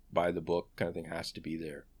just by the book kind of thing has to be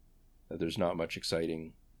there. There's not much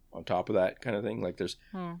exciting on top of that kind of thing. Like there's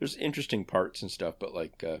interesting parts and stuff, but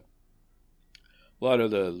like a lot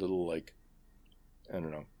of the little like I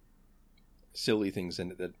don't know silly things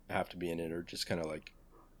in it that have to be in it are just kind of like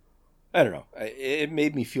I don't know. It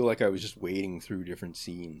made me feel like I was just wading through different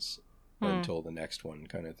scenes until the next one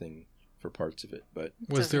kind of thing for parts of it. But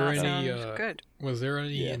was there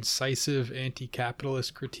any incisive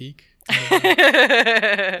anti-capitalist critique?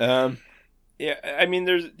 Yeah, I mean,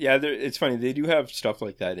 it's funny. They do have stuff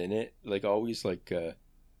like that in it. Like always, like,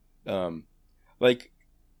 like,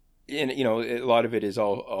 and a lot of it is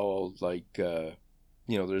all like,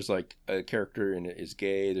 there's like a character in it is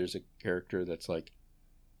gay. There's a character that's like,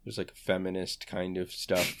 there's like feminist kind of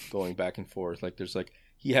stuff going back and forth. Like there's like,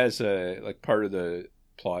 he has like part of the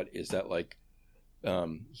plot is that like,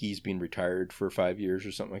 he's been retired for 5 years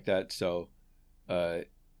or something like that. So,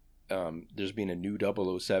 there's been a new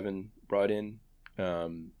 007 brought in,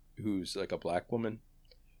 who's like a black woman,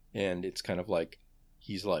 and it's kind of like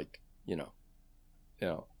he's like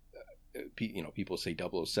people say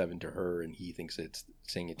 007 to her, and he thinks it's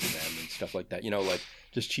saying it to them and stuff like that. Like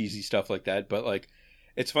just cheesy stuff like that. But like,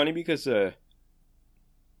 it's funny because a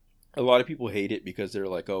lot of people hate it because they're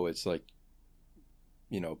like, oh, it's like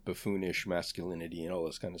buffoonish masculinity and all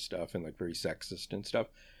this kind of stuff, and like very sexist and stuff.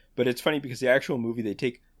 But it's funny because the actual movie they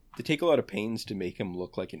take a lot of pains to make him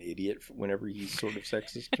look like an idiot whenever he's sort of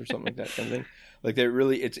sexist or something like that kind of thing. Like they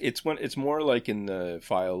really, it's more like in the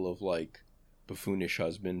file of like buffoonish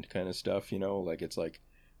husband kind of stuff, like it's like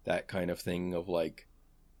that kind of thing of like,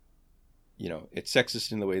 it's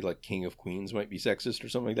sexist in the way like King of Queens might be sexist or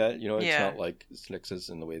something like that. It's not like sexist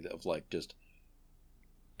in the way of like just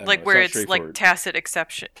like where it's like tacit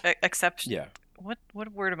exception. Yeah. What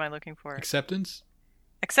word am I looking for? Acceptance.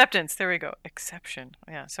 There we go. Exception.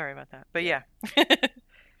 Yeah. Sorry about that. But yeah.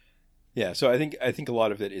 Yeah. So I think a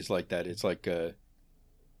lot of it is like that. It's like,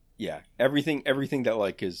 everything that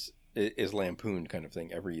like is lampooned kind of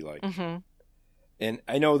thing. Every like, and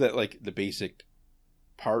I know that like the basic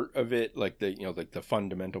part of it, like the like the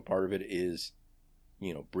fundamental part of it is,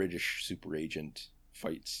 British super agent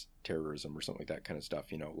fights terrorism or something like that kind of stuff.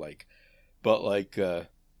 Like, but like.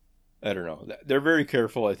 I don't know. They're very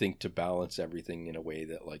careful, I think, to balance everything in a way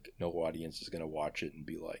that like no audience is going to watch it and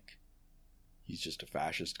be like, he's just a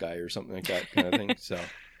fascist guy or something like that kind of thing. So,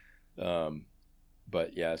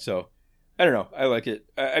 but yeah, so I don't know. I like it.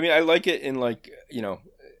 I mean, I like it in like,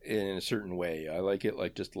 in a certain way. I like it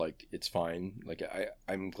like just like it's fine. Like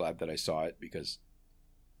I'm glad that I saw it because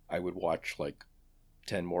I would watch like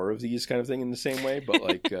 10 more of these kind of thing in the same way. But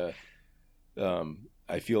like,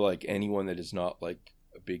 I feel like anyone that is not like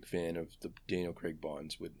a big fan of the Daniel Craig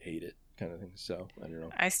Bonds would hate it kind of thing. So I don't know.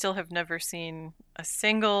 I still have never seen a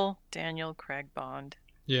single Daniel Craig Bond.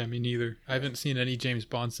 Yeah, me neither. I haven't seen any James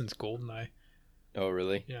Bond since GoldenEye. Oh,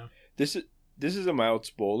 really? Yeah. This is a mild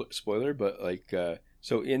spoiler, but like,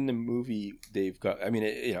 so in the movie they've got. I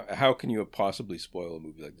mean, how can you possibly spoil a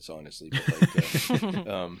movie like this? Honestly, but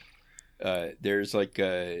like, there's like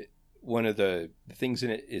one of the things in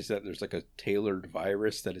it is that there's like a tailored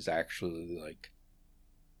virus that is actually like.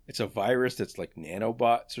 it's a virus that's like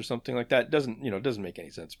nanobots or something like that. It doesn't make any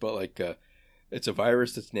sense, but like it's a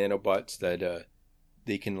virus that's nanobots that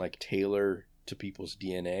they can like tailor to people's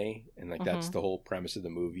DNA, and like that's the whole premise of the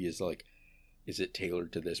movie is like, is it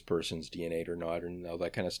tailored to this person's DNA or not, and all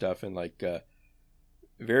that kind of stuff. And like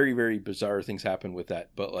very, very bizarre things happen with that.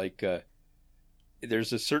 But like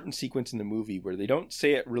there's a certain sequence in the movie where they don't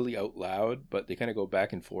say it really out loud, but they kind of go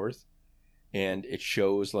back and forth, and it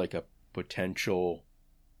shows like a potential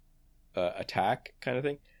attack kind of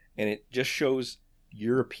thing, and it just shows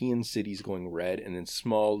European cities going red and then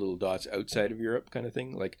small little dots outside of Europe kind of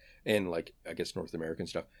thing, like, and like I guess North American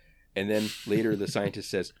stuff. And then later the scientist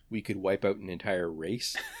says we could wipe out an entire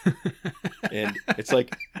race. And it's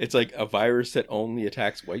like a virus that only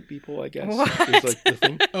attacks white people, I guess. What? Is like the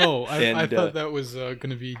thing. Oh, I thought that was going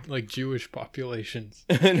to be like Jewish populations.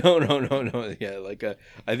 No. Yeah, like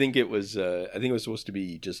I think it was supposed to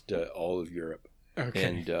be just all of Europe. Okay.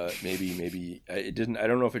 And maybe it didn't. I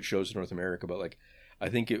don't know if it shows North America, but like I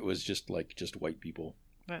think it was just white people.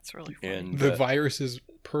 That's really funny. And the virus is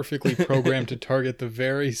perfectly programmed to target the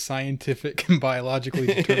very scientific and biologically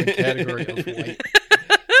determined category of white.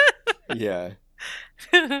 Yeah.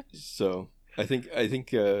 So I think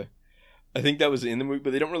that was in the movie,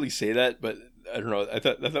 but they don't really say that. But I don't know. I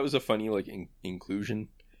thought that was a funny like inclusion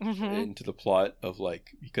into the plot of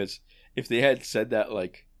like, because if they had said that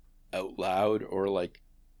like out loud or like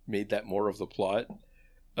made that more of the plot,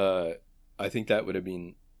 I think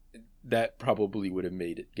that probably would have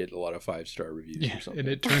made it get a lot of 5-star reviews or something. And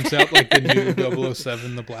it turns out like the new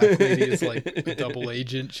 007, the black lady is like a double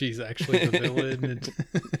agent. She's actually the villain. And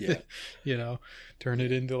yeah. Turn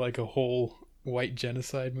it into like a whole white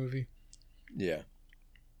genocide movie. Yeah.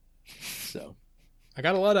 So. I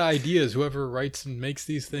got a lot of ideas. Whoever writes and makes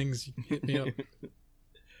these things, hit me up.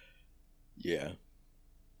 Yeah.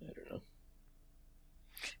 I don't know.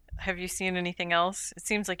 Have you seen anything else? It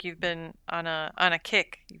seems like you've been on a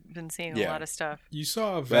kick. You've been seeing a lot of stuff. You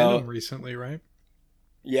saw Venom recently, right?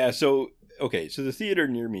 Yeah, so the theater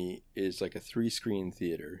near me is like a 3-screen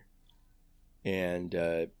theater. And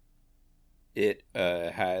it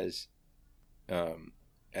has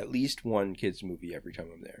at least one kids movie every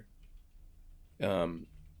time I'm there.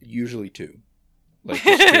 Usually 2. Like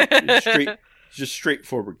just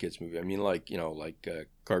straightforward kids movie. I mean, like, like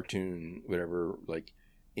cartoon, whatever, like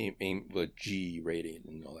aim like G rating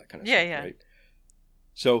and all that kind of stuff. Yeah. Right?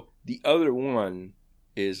 So the other one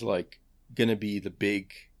is like gonna be the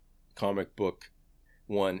big comic book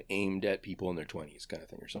one aimed at people in their 20s kind of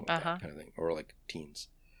thing, or something like that kind of thing, or like teens.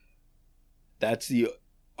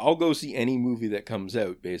 I'll go see any movie that comes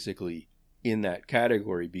out basically in that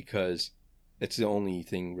category because it's the only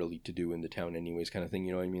thing really to do in the town anyways kind of thing,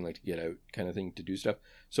 you know what I mean? Like to get out kind of thing, to do stuff.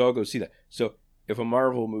 So I'll go see that. So if a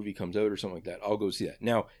Marvel movie comes out or something like that, I'll go see that.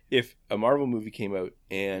 Now, if a Marvel movie came out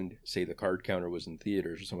and, say, the Card Counter was in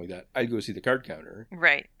theaters or something like that, I'd go see the Card Counter.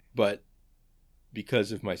 Right. But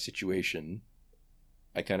because of my situation,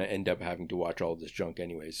 I kind of end up having to watch all this junk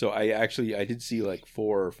anyway. So I did see like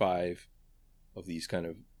 4 or 5 of these kind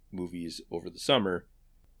of movies over the summer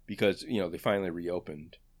because, they finally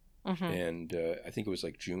reopened. And I think it was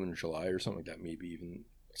like June or July or something like that, maybe even.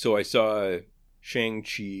 So I saw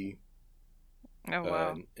Shang-Chi. Oh,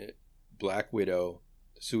 wow. Black Widow,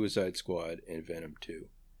 Suicide Squad, and Venom 2.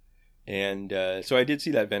 And so I did see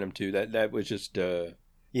that Venom 2. That was just it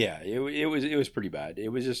was pretty bad. It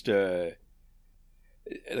was just like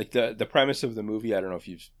the premise of the movie, I don't know if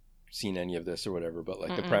you've seen any of this or whatever, but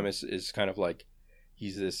like the premise is kind of like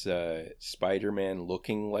he's this Spider-Man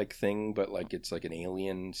looking like thing, but like it's like an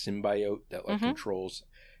alien symbiote that like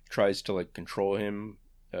tries to like control him.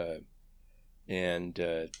 And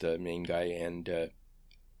the main guy, and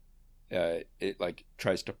it like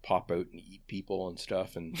tries to pop out and eat people and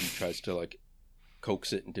stuff, and he tries to like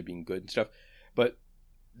coax it into being good and stuff. But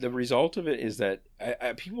the result of it is that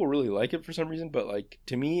people really like it for some reason. But like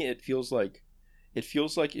to me, it feels like if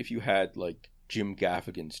you had like Jim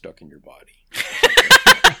Gaffigan stuck in your body.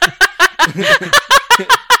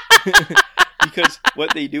 Because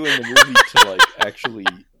what they do in the movie to like actually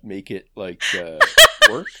make it like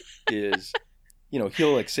work is,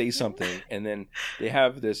 he'll like say something, and then they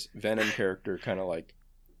have this Venom character kind of like,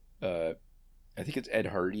 I think it's Ed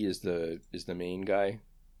Hardy is the main guy.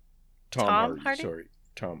 Tom Hardy? Sorry,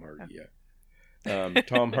 Tom Hardy. Yeah,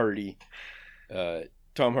 Tom Hardy.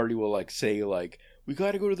 Tom Hardy will like say like, "We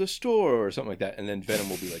got to go to the store" or something like that, and then Venom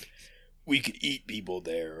will be like, "We could eat people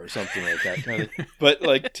there" or something like that kind of thing. But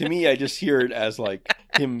like to me, I just hear it as like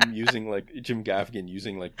him using like Jim Gaffigan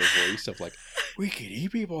using like the voice of like, "We could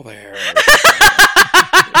eat people there."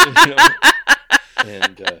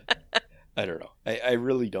 And I don't know. I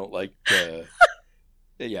really don't like.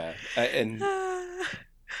 Yeah, and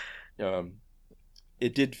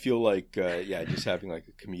it did feel like just having like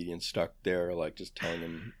a comedian stuck there, like just telling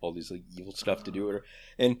him all these like evil stuff to do.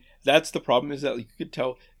 And that's the problem, is that like, you could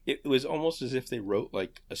tell it was almost as if they wrote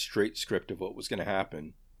like a straight script of what was going to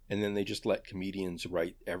happen, and then they just let comedians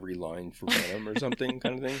write every line for them or something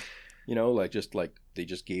kind of thing. You know, like they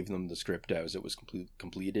just gave them the script as it was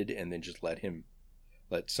completed, and then just let him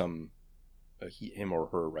him or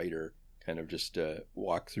her writer kind of just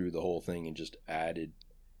walk through the whole thing and just added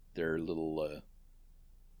their little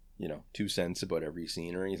 2 cents about every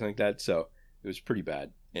scene or anything like that. So it was pretty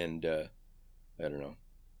bad, and I don't know.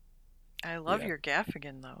 I love your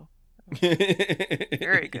Gaffigan though.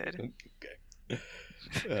 Very good. Okay.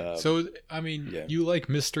 So I mean, you like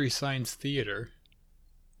Mystery Science Theater,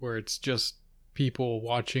 where it's just people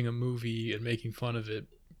watching a movie and making fun of it,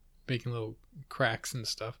 making little cracks and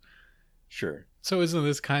stuff. Sure. So isn't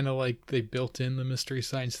this kind of like they built in the Mystery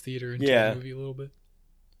Science Theater into the movie a little bit?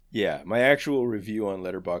 Yeah. My actual review on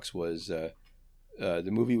Letterboxd was the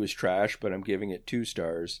movie was trash, but I'm giving it 2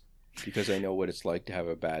 stars because I know what it's like to have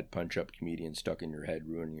a bad punch-up comedian stuck in your head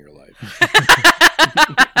ruining your life.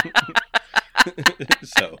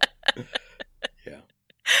 So, yeah.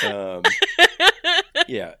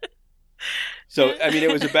 Yeah. So, I mean,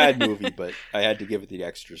 it was a bad movie, but I had to give it the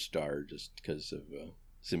extra star just because of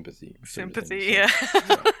sympathy. Sympathy, yeah.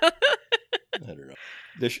 I don't know.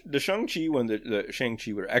 The Shang-Chi one, the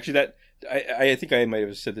Shang-Chi, actually that, I think I might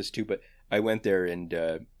have said this too, but I went there and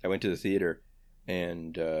I went to the theater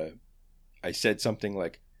and I said something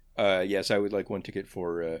like, yes, I would like 1 ticket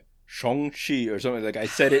for Shang-Chi or something. Like I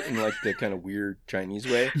said it in like the kind of weird Chinese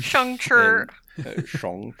way. Shang-Chi.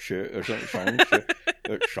 Shang-Chi or something.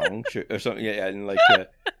 Shang-Chi or something. Yeah, and like,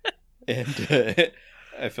 and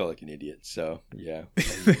I felt like an idiot. So yeah.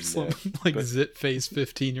 There's some like zit face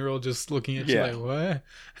 15-year-old just looking at you like, what?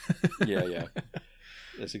 Yeah.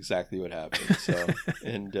 That's exactly what happened. So,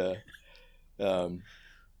 and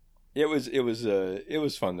it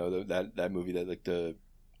was fun though. That movie,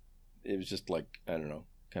 it was just like, I don't know,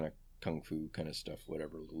 kind of kung fu kind of stuff,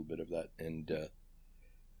 whatever, a little bit of that. And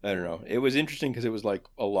I don't know, it was interesting because it was like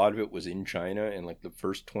a lot of it was in China, and like the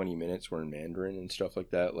first 20 minutes were in Mandarin and stuff like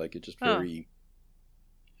that. Like it just very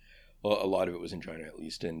well, a lot of it was in China at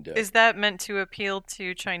least. And is that meant to appeal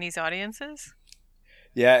to Chinese audiences?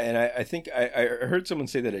 Yeah, and I think I heard someone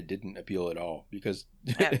say that it didn't appeal at all because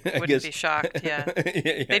I wouldn't be shocked. Yeah,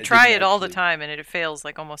 they try it all the time and it fails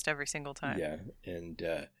like almost every single time. Yeah, and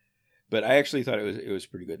but I actually thought it was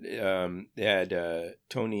pretty good. They had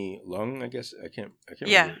Tony Leung, I guess. I can't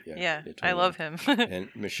remember. Yeah, I love him. And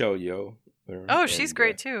Michelle Yeoh. Oh, she's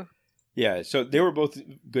great too. Yeah, so they were both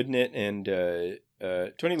good in it, and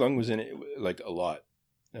Tony Leung was in it like a lot.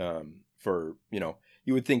 For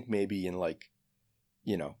you would think maybe in like,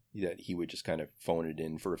 that he would just kind of phone it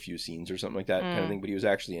in for a few scenes or something like that kind of thing, but he was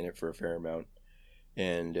actually in it for a fair amount,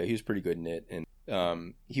 and he was pretty good in it. And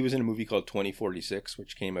he was in a movie called 2046,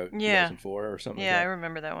 which came out in 2004 or something. Yeah, like that. I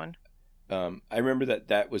remember that one. I remember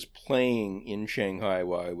that was playing in Shanghai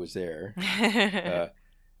while I was there.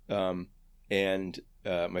 And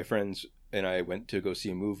my friends and I went to go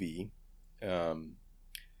see a movie in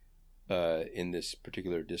this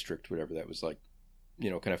particular district, whatever that was, like,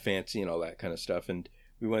 kind of fancy and all that kind of stuff. And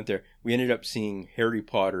we went there. We ended up seeing Harry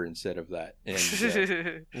Potter instead of that. And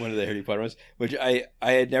one of the Harry Potter ones, which I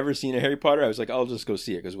had never seen a Harry Potter. I was like, I'll just go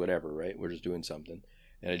see it because whatever, right? We're just doing something.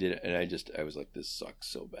 And I did it. And I was like, this sucks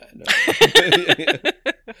so bad.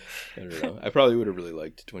 I don't know. I probably would have really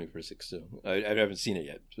liked 2046 too. I haven't seen it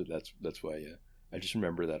yet. So that's why I just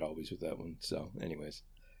remember that always with that one. So anyways.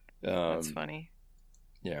 That's funny.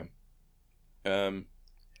 Yeah.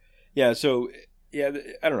 Yeah. So yeah,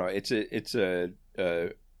 I don't know. It's a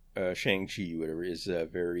Shang-Chi, whatever, is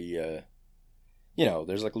very,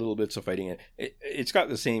 there's like little bits of fighting. It's got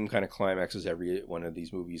the same kind of climax as every one of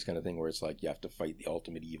these movies kind of thing, where it's like you have to fight the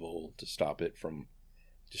ultimate evil to stop it from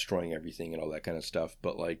destroying everything and all that kind of stuff.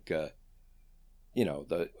 But like,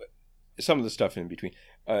 some of the stuff in between,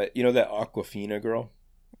 that Awkwafina girl.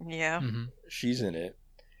 Yeah. Mm-hmm. She's in it,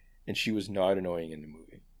 and she was not annoying in the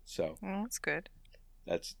movie. So that's good.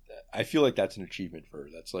 I feel like that's an achievement for her.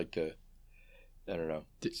 That's like I don't know.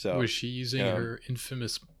 So was she using her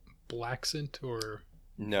infamous blaccent or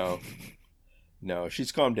no?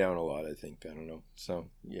 She's calmed down a lot, I think. I don't know. So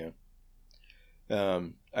yeah.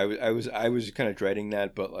 I was kind of dreading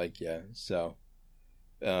that, but like, yeah. So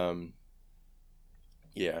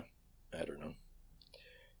yeah, I don't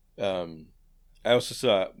know. I also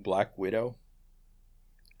saw Black Widow.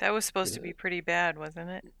 That was supposed to be pretty bad, wasn't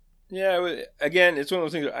it? Yeah, again, it's one of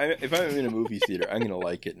those things. If I'm in a movie theater, I'm gonna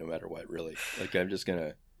like it no matter what. Really, like I'm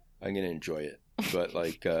gonna enjoy it. But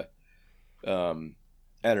like, I don't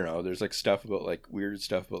know. There's like stuff about like weird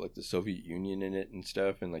stuff about like the Soviet Union in it and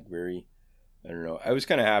stuff, and like very, I don't know. I was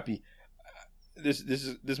kind of happy.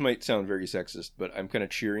 This might sound very sexist, but I'm kind of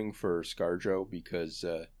cheering for ScarJo because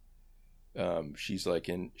she's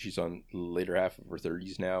on the later half of her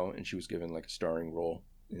 30s now, and she was given like a starring role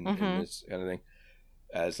in this kind of thing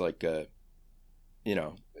as like a,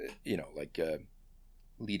 like a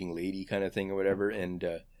leading lady kind of thing or whatever, and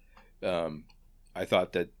I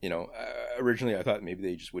thought that originally I thought maybe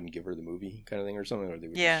they just wouldn't give her the movie kind of thing or something, or they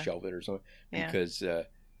would just shelve it or something because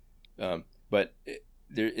but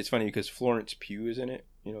it's funny because Florence Pugh is in it,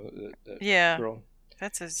 the girl.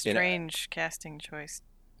 That's a strange casting choice.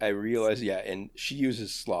 I realize, and she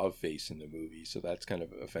uses Slav face in the movie, so that's kind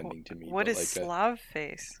of offending to me. What is Slav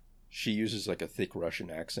face? She uses like a thick Russian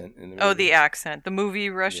accent in the movie. Oh, the accent, the movie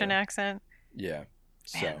Russian accent. Yeah,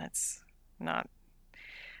 man, that's not.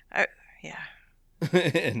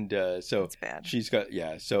 And so it's bad. She's got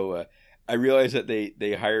So I realized that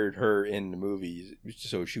they hired her in the movies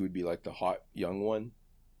so she would be like the hot young one.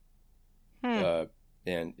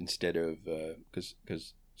 And instead of because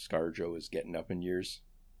ScarJo is getting up in years,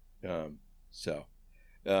 and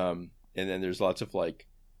then there's lots of like,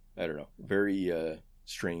 I don't know, very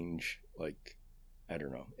strange, like, I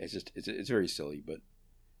don't know, it's very silly, but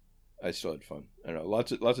I still had fun. I don't know,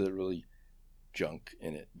 lots of really junk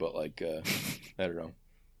in it, but like I don't know,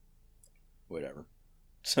 whatever.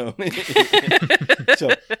 So so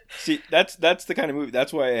see, that's the kind of movie.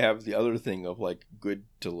 That's why I have the other thing of like good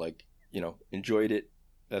to like, enjoyed it,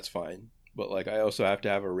 that's fine, but like I also have to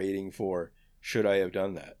have a rating for should I have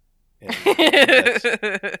done that. And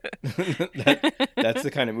that's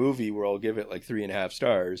the kind of movie where I'll give it like 3.5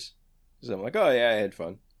 stars because I'm like, oh yeah, I had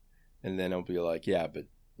fun, and then I'll be like, yeah, but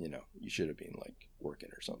you should have been like working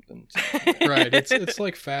or something. So, right, it's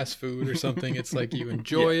like fast food or something. It's like you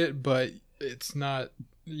enjoy it, but it's not,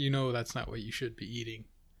 that's not what you should be eating.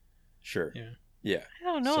 Sure. Yeah. I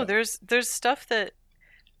don't know. So, there's stuff that,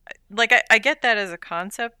 like, I get that as a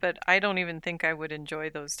concept, but I don't even think I would enjoy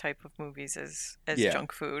those type of movies as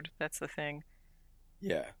junk food. That's the thing.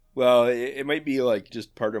 Yeah. Well, it might be like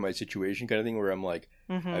just part of my situation kind of thing where I'm like,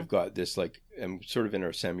 I've got this, like, I'm sort of in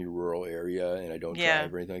a semi-rural area and I don't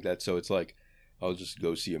drive or anything like that. So it's like, I'll just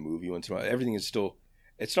go see a movie once in a while. Everything is still,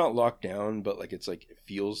 it's not locked down, but like, it's like, it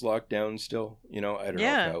feels locked down still. I don't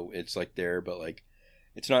know how it's like there, but like,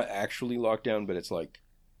 it's not actually locked down, but it's like,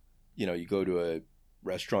 you go to a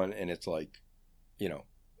restaurant and it's like,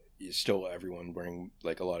 still everyone wearing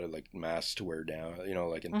like a lot of like masks to wear down,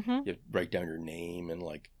 like, and you have to write down your name and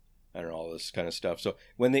like, I don't know, all this kind of stuff. So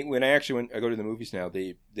when I go to the movies now,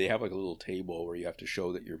 they have like a little table where you have to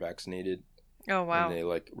show that you're vaccinated. Oh wow! And they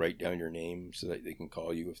like write down your name so that they can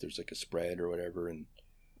call you if there's like a spread or whatever. And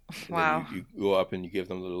wow, you go up and you give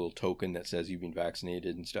them a little token that says you've been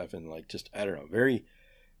vaccinated and stuff. And like, just, I don't know, very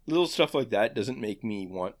little stuff like that doesn't make me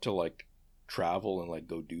want to like travel and like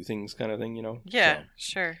go do things kind of thing, Yeah, so,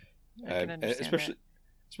 sure. I can understand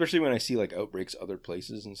especially when I see like outbreaks other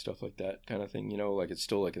places and stuff like that kind of thing, like it's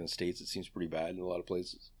still like in the States it seems pretty bad in a lot of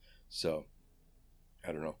places. So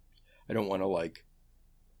I don't know, I don't want to like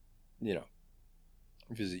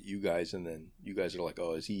visit you guys and then you guys are like,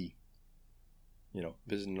 oh, is he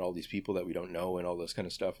visiting all these people that we don't know and all this kind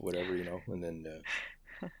of stuff, whatever, and then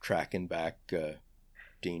tracking back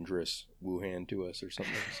dangerous Wuhan to us or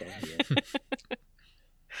something. So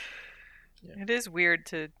yeah. It is weird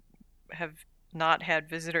to have not had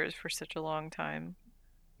visitors for such a long time.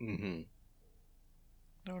 I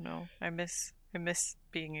don't know. I miss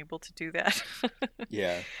being able to do that.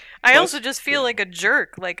 Yeah. I also just feel like a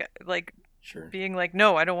jerk, like sure. being like,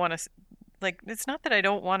 no, I don't want to. Like, it's not that I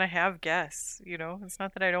don't want to have guests, It's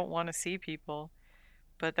not that I don't want to see people,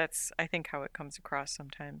 but that's, I think, how it comes across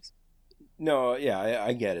sometimes. No, yeah,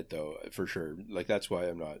 I get it though, for sure. Like, that's why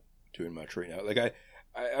I'm not doing much right now. Like,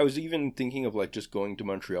 I was even thinking of like just going to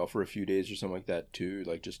Montreal for a few days or something like that too,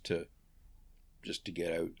 like just to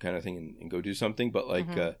get out kind of thing and go do something. But like,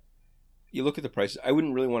 you look at the prices. I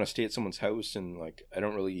wouldn't really want to stay at someone's house, and like, I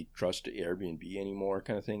don't really trust Airbnb anymore,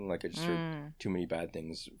 kind of thing. Like, I just heard too many bad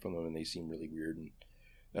things from them, and they seem really weird.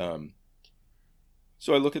 And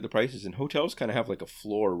so I look at the prices, and hotels kind of have like a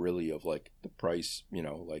floor, really, of like the price,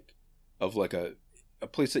 like of like a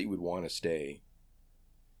place that you would want to stay.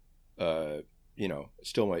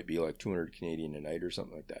 Still might be like 200 Canadian a night or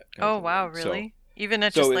something like that. Oh wow, really? So, even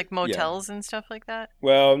at just like motels and stuff like that?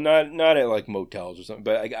 Well, not at like motels or something,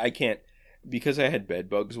 but I can't, because I had bed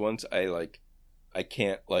bugs once. I like I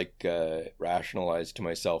can't like rationalize to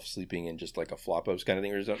myself sleeping in just like a flop house kind of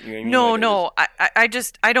thing or something. You know what I mean? No, Like, no, I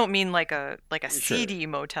just I don't mean like a Sure. seedy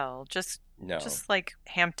motel. Just no, like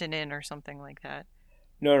Hampton Inn or something like that.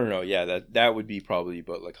 no. Yeah, that would be probably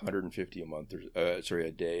about like 150 a month or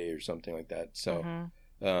a day or something like that. So,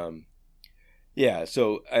 Mhm. yeah.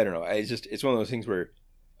 So I don't know. It's one of those things where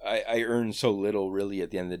I earn so little really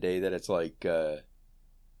at the end of the day that it's like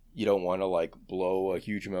you don't want to like blow a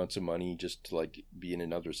huge amounts of money just to like be in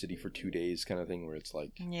another city for 2 days kind of thing where it's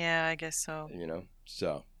like, Yeah, I guess so.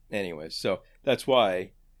 So anyway, so that's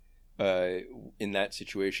why in that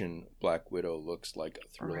situation Black Widow looks like a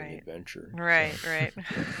thrilling adventure. Right, so. right.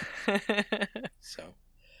 So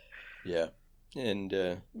yeah, and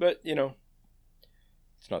but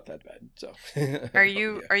it's not that bad. So Are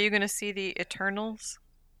you yeah. are you going to see the Eternals?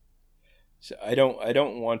 So I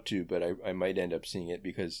don't want to, but I might end up seeing it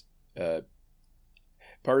because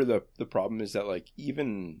part of the problem is that like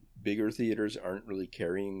even bigger theaters aren't really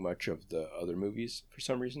carrying much of the other movies for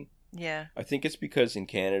some reason. Yeah. I think it's because in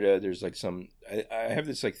Canada there's like I have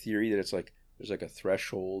this like theory that it's like there's like a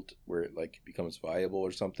threshold where it like becomes viable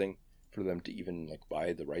or something for them to even like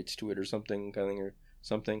buy the rights to it or something kind of thing or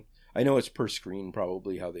something. I know it's per screen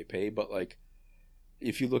probably how they pay, but like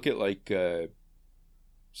if you look at like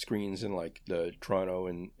screens in like the Toronto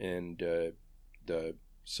and the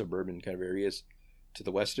suburban kind of areas to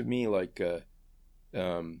the west of me, like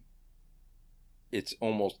it's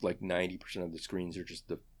almost like 90% of the screens are just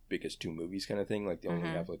the biggest two movies kind of thing. Like they only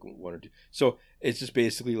have like one or two. So it's just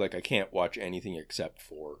basically like I can't watch anything except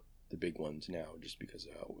for the big ones now, just because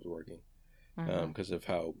of how it was working, because of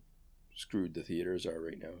how screwed the theaters are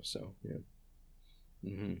right now. So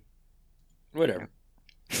yeah, whatever.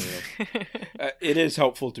 It is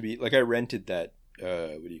helpful to be like I rented that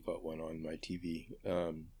what do you call it one on my TV,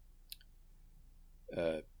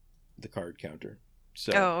 the card counter.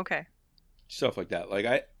 So okay. Stuff like that.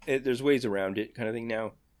 Like there's ways around it kind of thing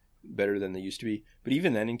now, better than they used to be. But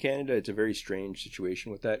even then in Canada, it's a very strange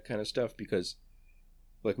situation with that kind of stuff because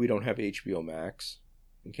like we don't have HBO Max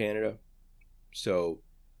in Canada, so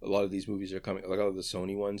a lot of these movies are coming. Like all of the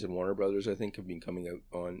Sony ones and Warner Brothers, I think, have been coming out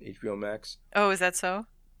on HBO Max. Oh, is that so?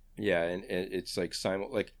 Yeah, and it's like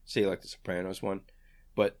like say like the Sopranos one,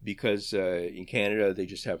 but because in Canada they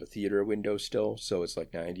just have a theater window still, so it's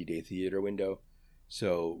like 90-day theater window,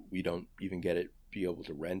 so we don't even be able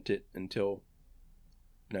to rent it until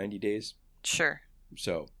 90 days. Sure.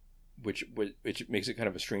 So, which makes it kind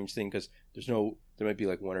of a strange thing because there might be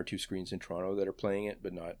like one or two screens in Toronto that are playing it,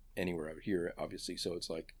 but not anywhere out here, obviously. So it's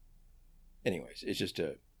like, anyways, it's just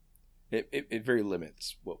it very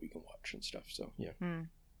limits what we can watch and stuff. So yeah.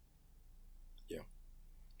 Yeah.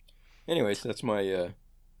 Anyways, that's my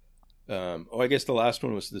I guess the last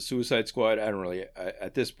one was the Suicide Squad. I don't really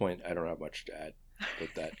at this point I don't have much to add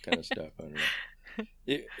with that kind of stuff. I don't know.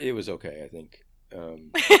 It was okay, I think. I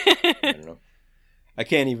don't know. I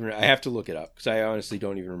have to look it up because I honestly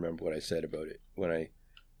don't even remember what I said about it when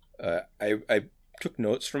I took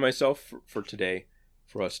notes for myself for today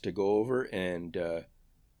for us to go over, and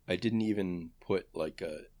I didn't even put like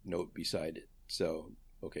a note beside it. So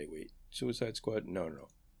okay, wait. Suicide Squad? No.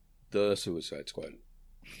 The Suicide Squad.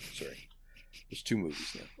 Sorry. There's two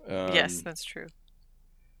movies now. Yes, that's true.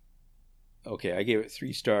 Okay, I gave it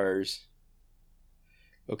 3 stars.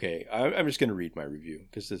 Okay, I'm just going to read my review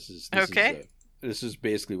because this is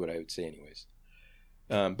basically what I would say anyways.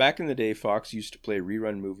 Back in the day, Fox used to play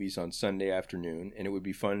rerun movies on Sunday afternoon, and it would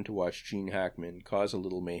be fun to watch Gene Hackman cause a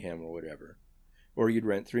little mayhem or whatever. Or you'd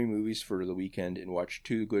rent 3 movies for the weekend and watch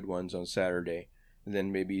 2 good ones on Saturday, and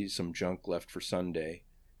then maybe some junk left for Sunday,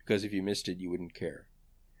 because if you missed it, you wouldn't care.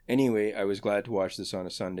 Anyway, I was glad to watch this on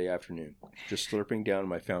a Sunday afternoon, just slurping down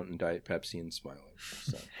my Fountain Diet Pepsi and smiling.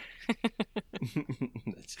 So.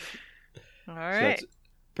 That's it. All right. So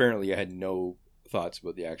apparently I had no thoughts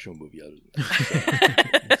about the actual movie other than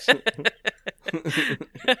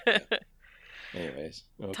that. Anyways.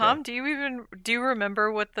 Okay. Tom, do you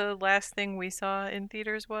remember what the last thing we saw in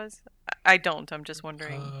theaters was? I don't. I'm just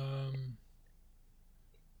wondering.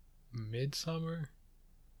 Midsummer?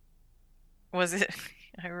 Was it?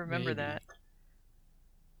 I remember Maybe. that.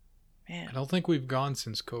 Man. I don't think we've gone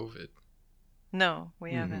since COVID. No,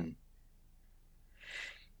 we haven't.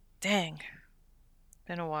 Dang.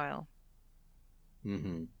 Been a while.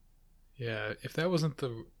 Yeah, if that wasn't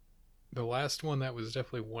the last one, that was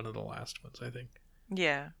definitely one of the last ones, I think.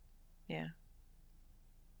 Yeah.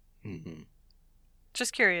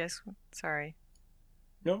 Just curious. Sorry.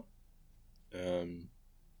 No.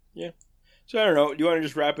 Yeah. So I don't know. Do you want to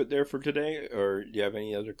just wrap it there for today, or do you have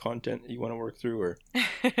any other content that you want to work through? Or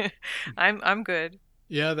I'm good.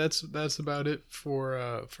 Yeah, that's about it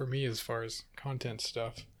for me as far as content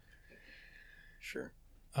stuff. Sure.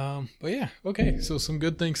 But yeah, okay. So some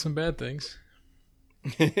good things, some bad things.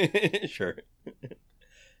 Sure.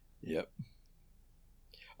 Yep.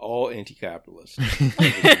 All anti-capitalist.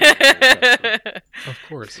 Of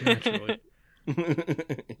course, naturally.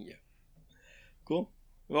 Yeah. Cool.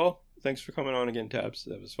 Well, thanks for coming on again, Tabs.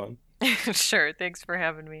 That was fun. Sure. Thanks for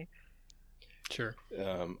having me. Sure.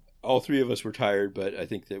 All three of us were tired, but I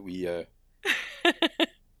think that we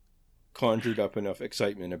conjured up enough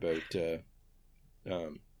excitement about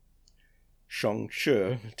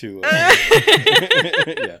Shang-Chi to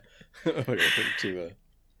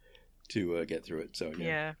to get through it. So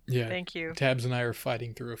yeah. Thank you. Tabs and I are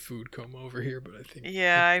fighting through a food coma over here, but I think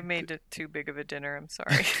I made it too big of a dinner. I'm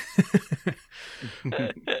sorry.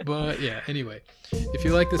 But yeah, anyway, if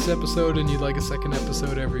you like this episode and you'd like a second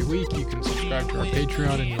episode every week, you can subscribe to our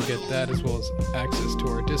Patreon and you'll get that, as well as access to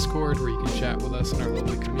our Discord where you can chat with us in our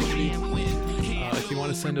lovely community. If you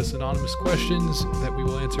want to send us anonymous questions that we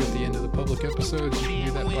will answer at the end of the public episodes, you can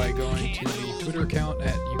do that by going to the Twitter account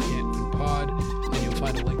at YouCan'tWinPod, and you'll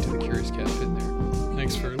find a link to the Curious Cat pin there.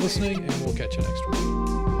 Thanks for listening, and we'll catch you next week.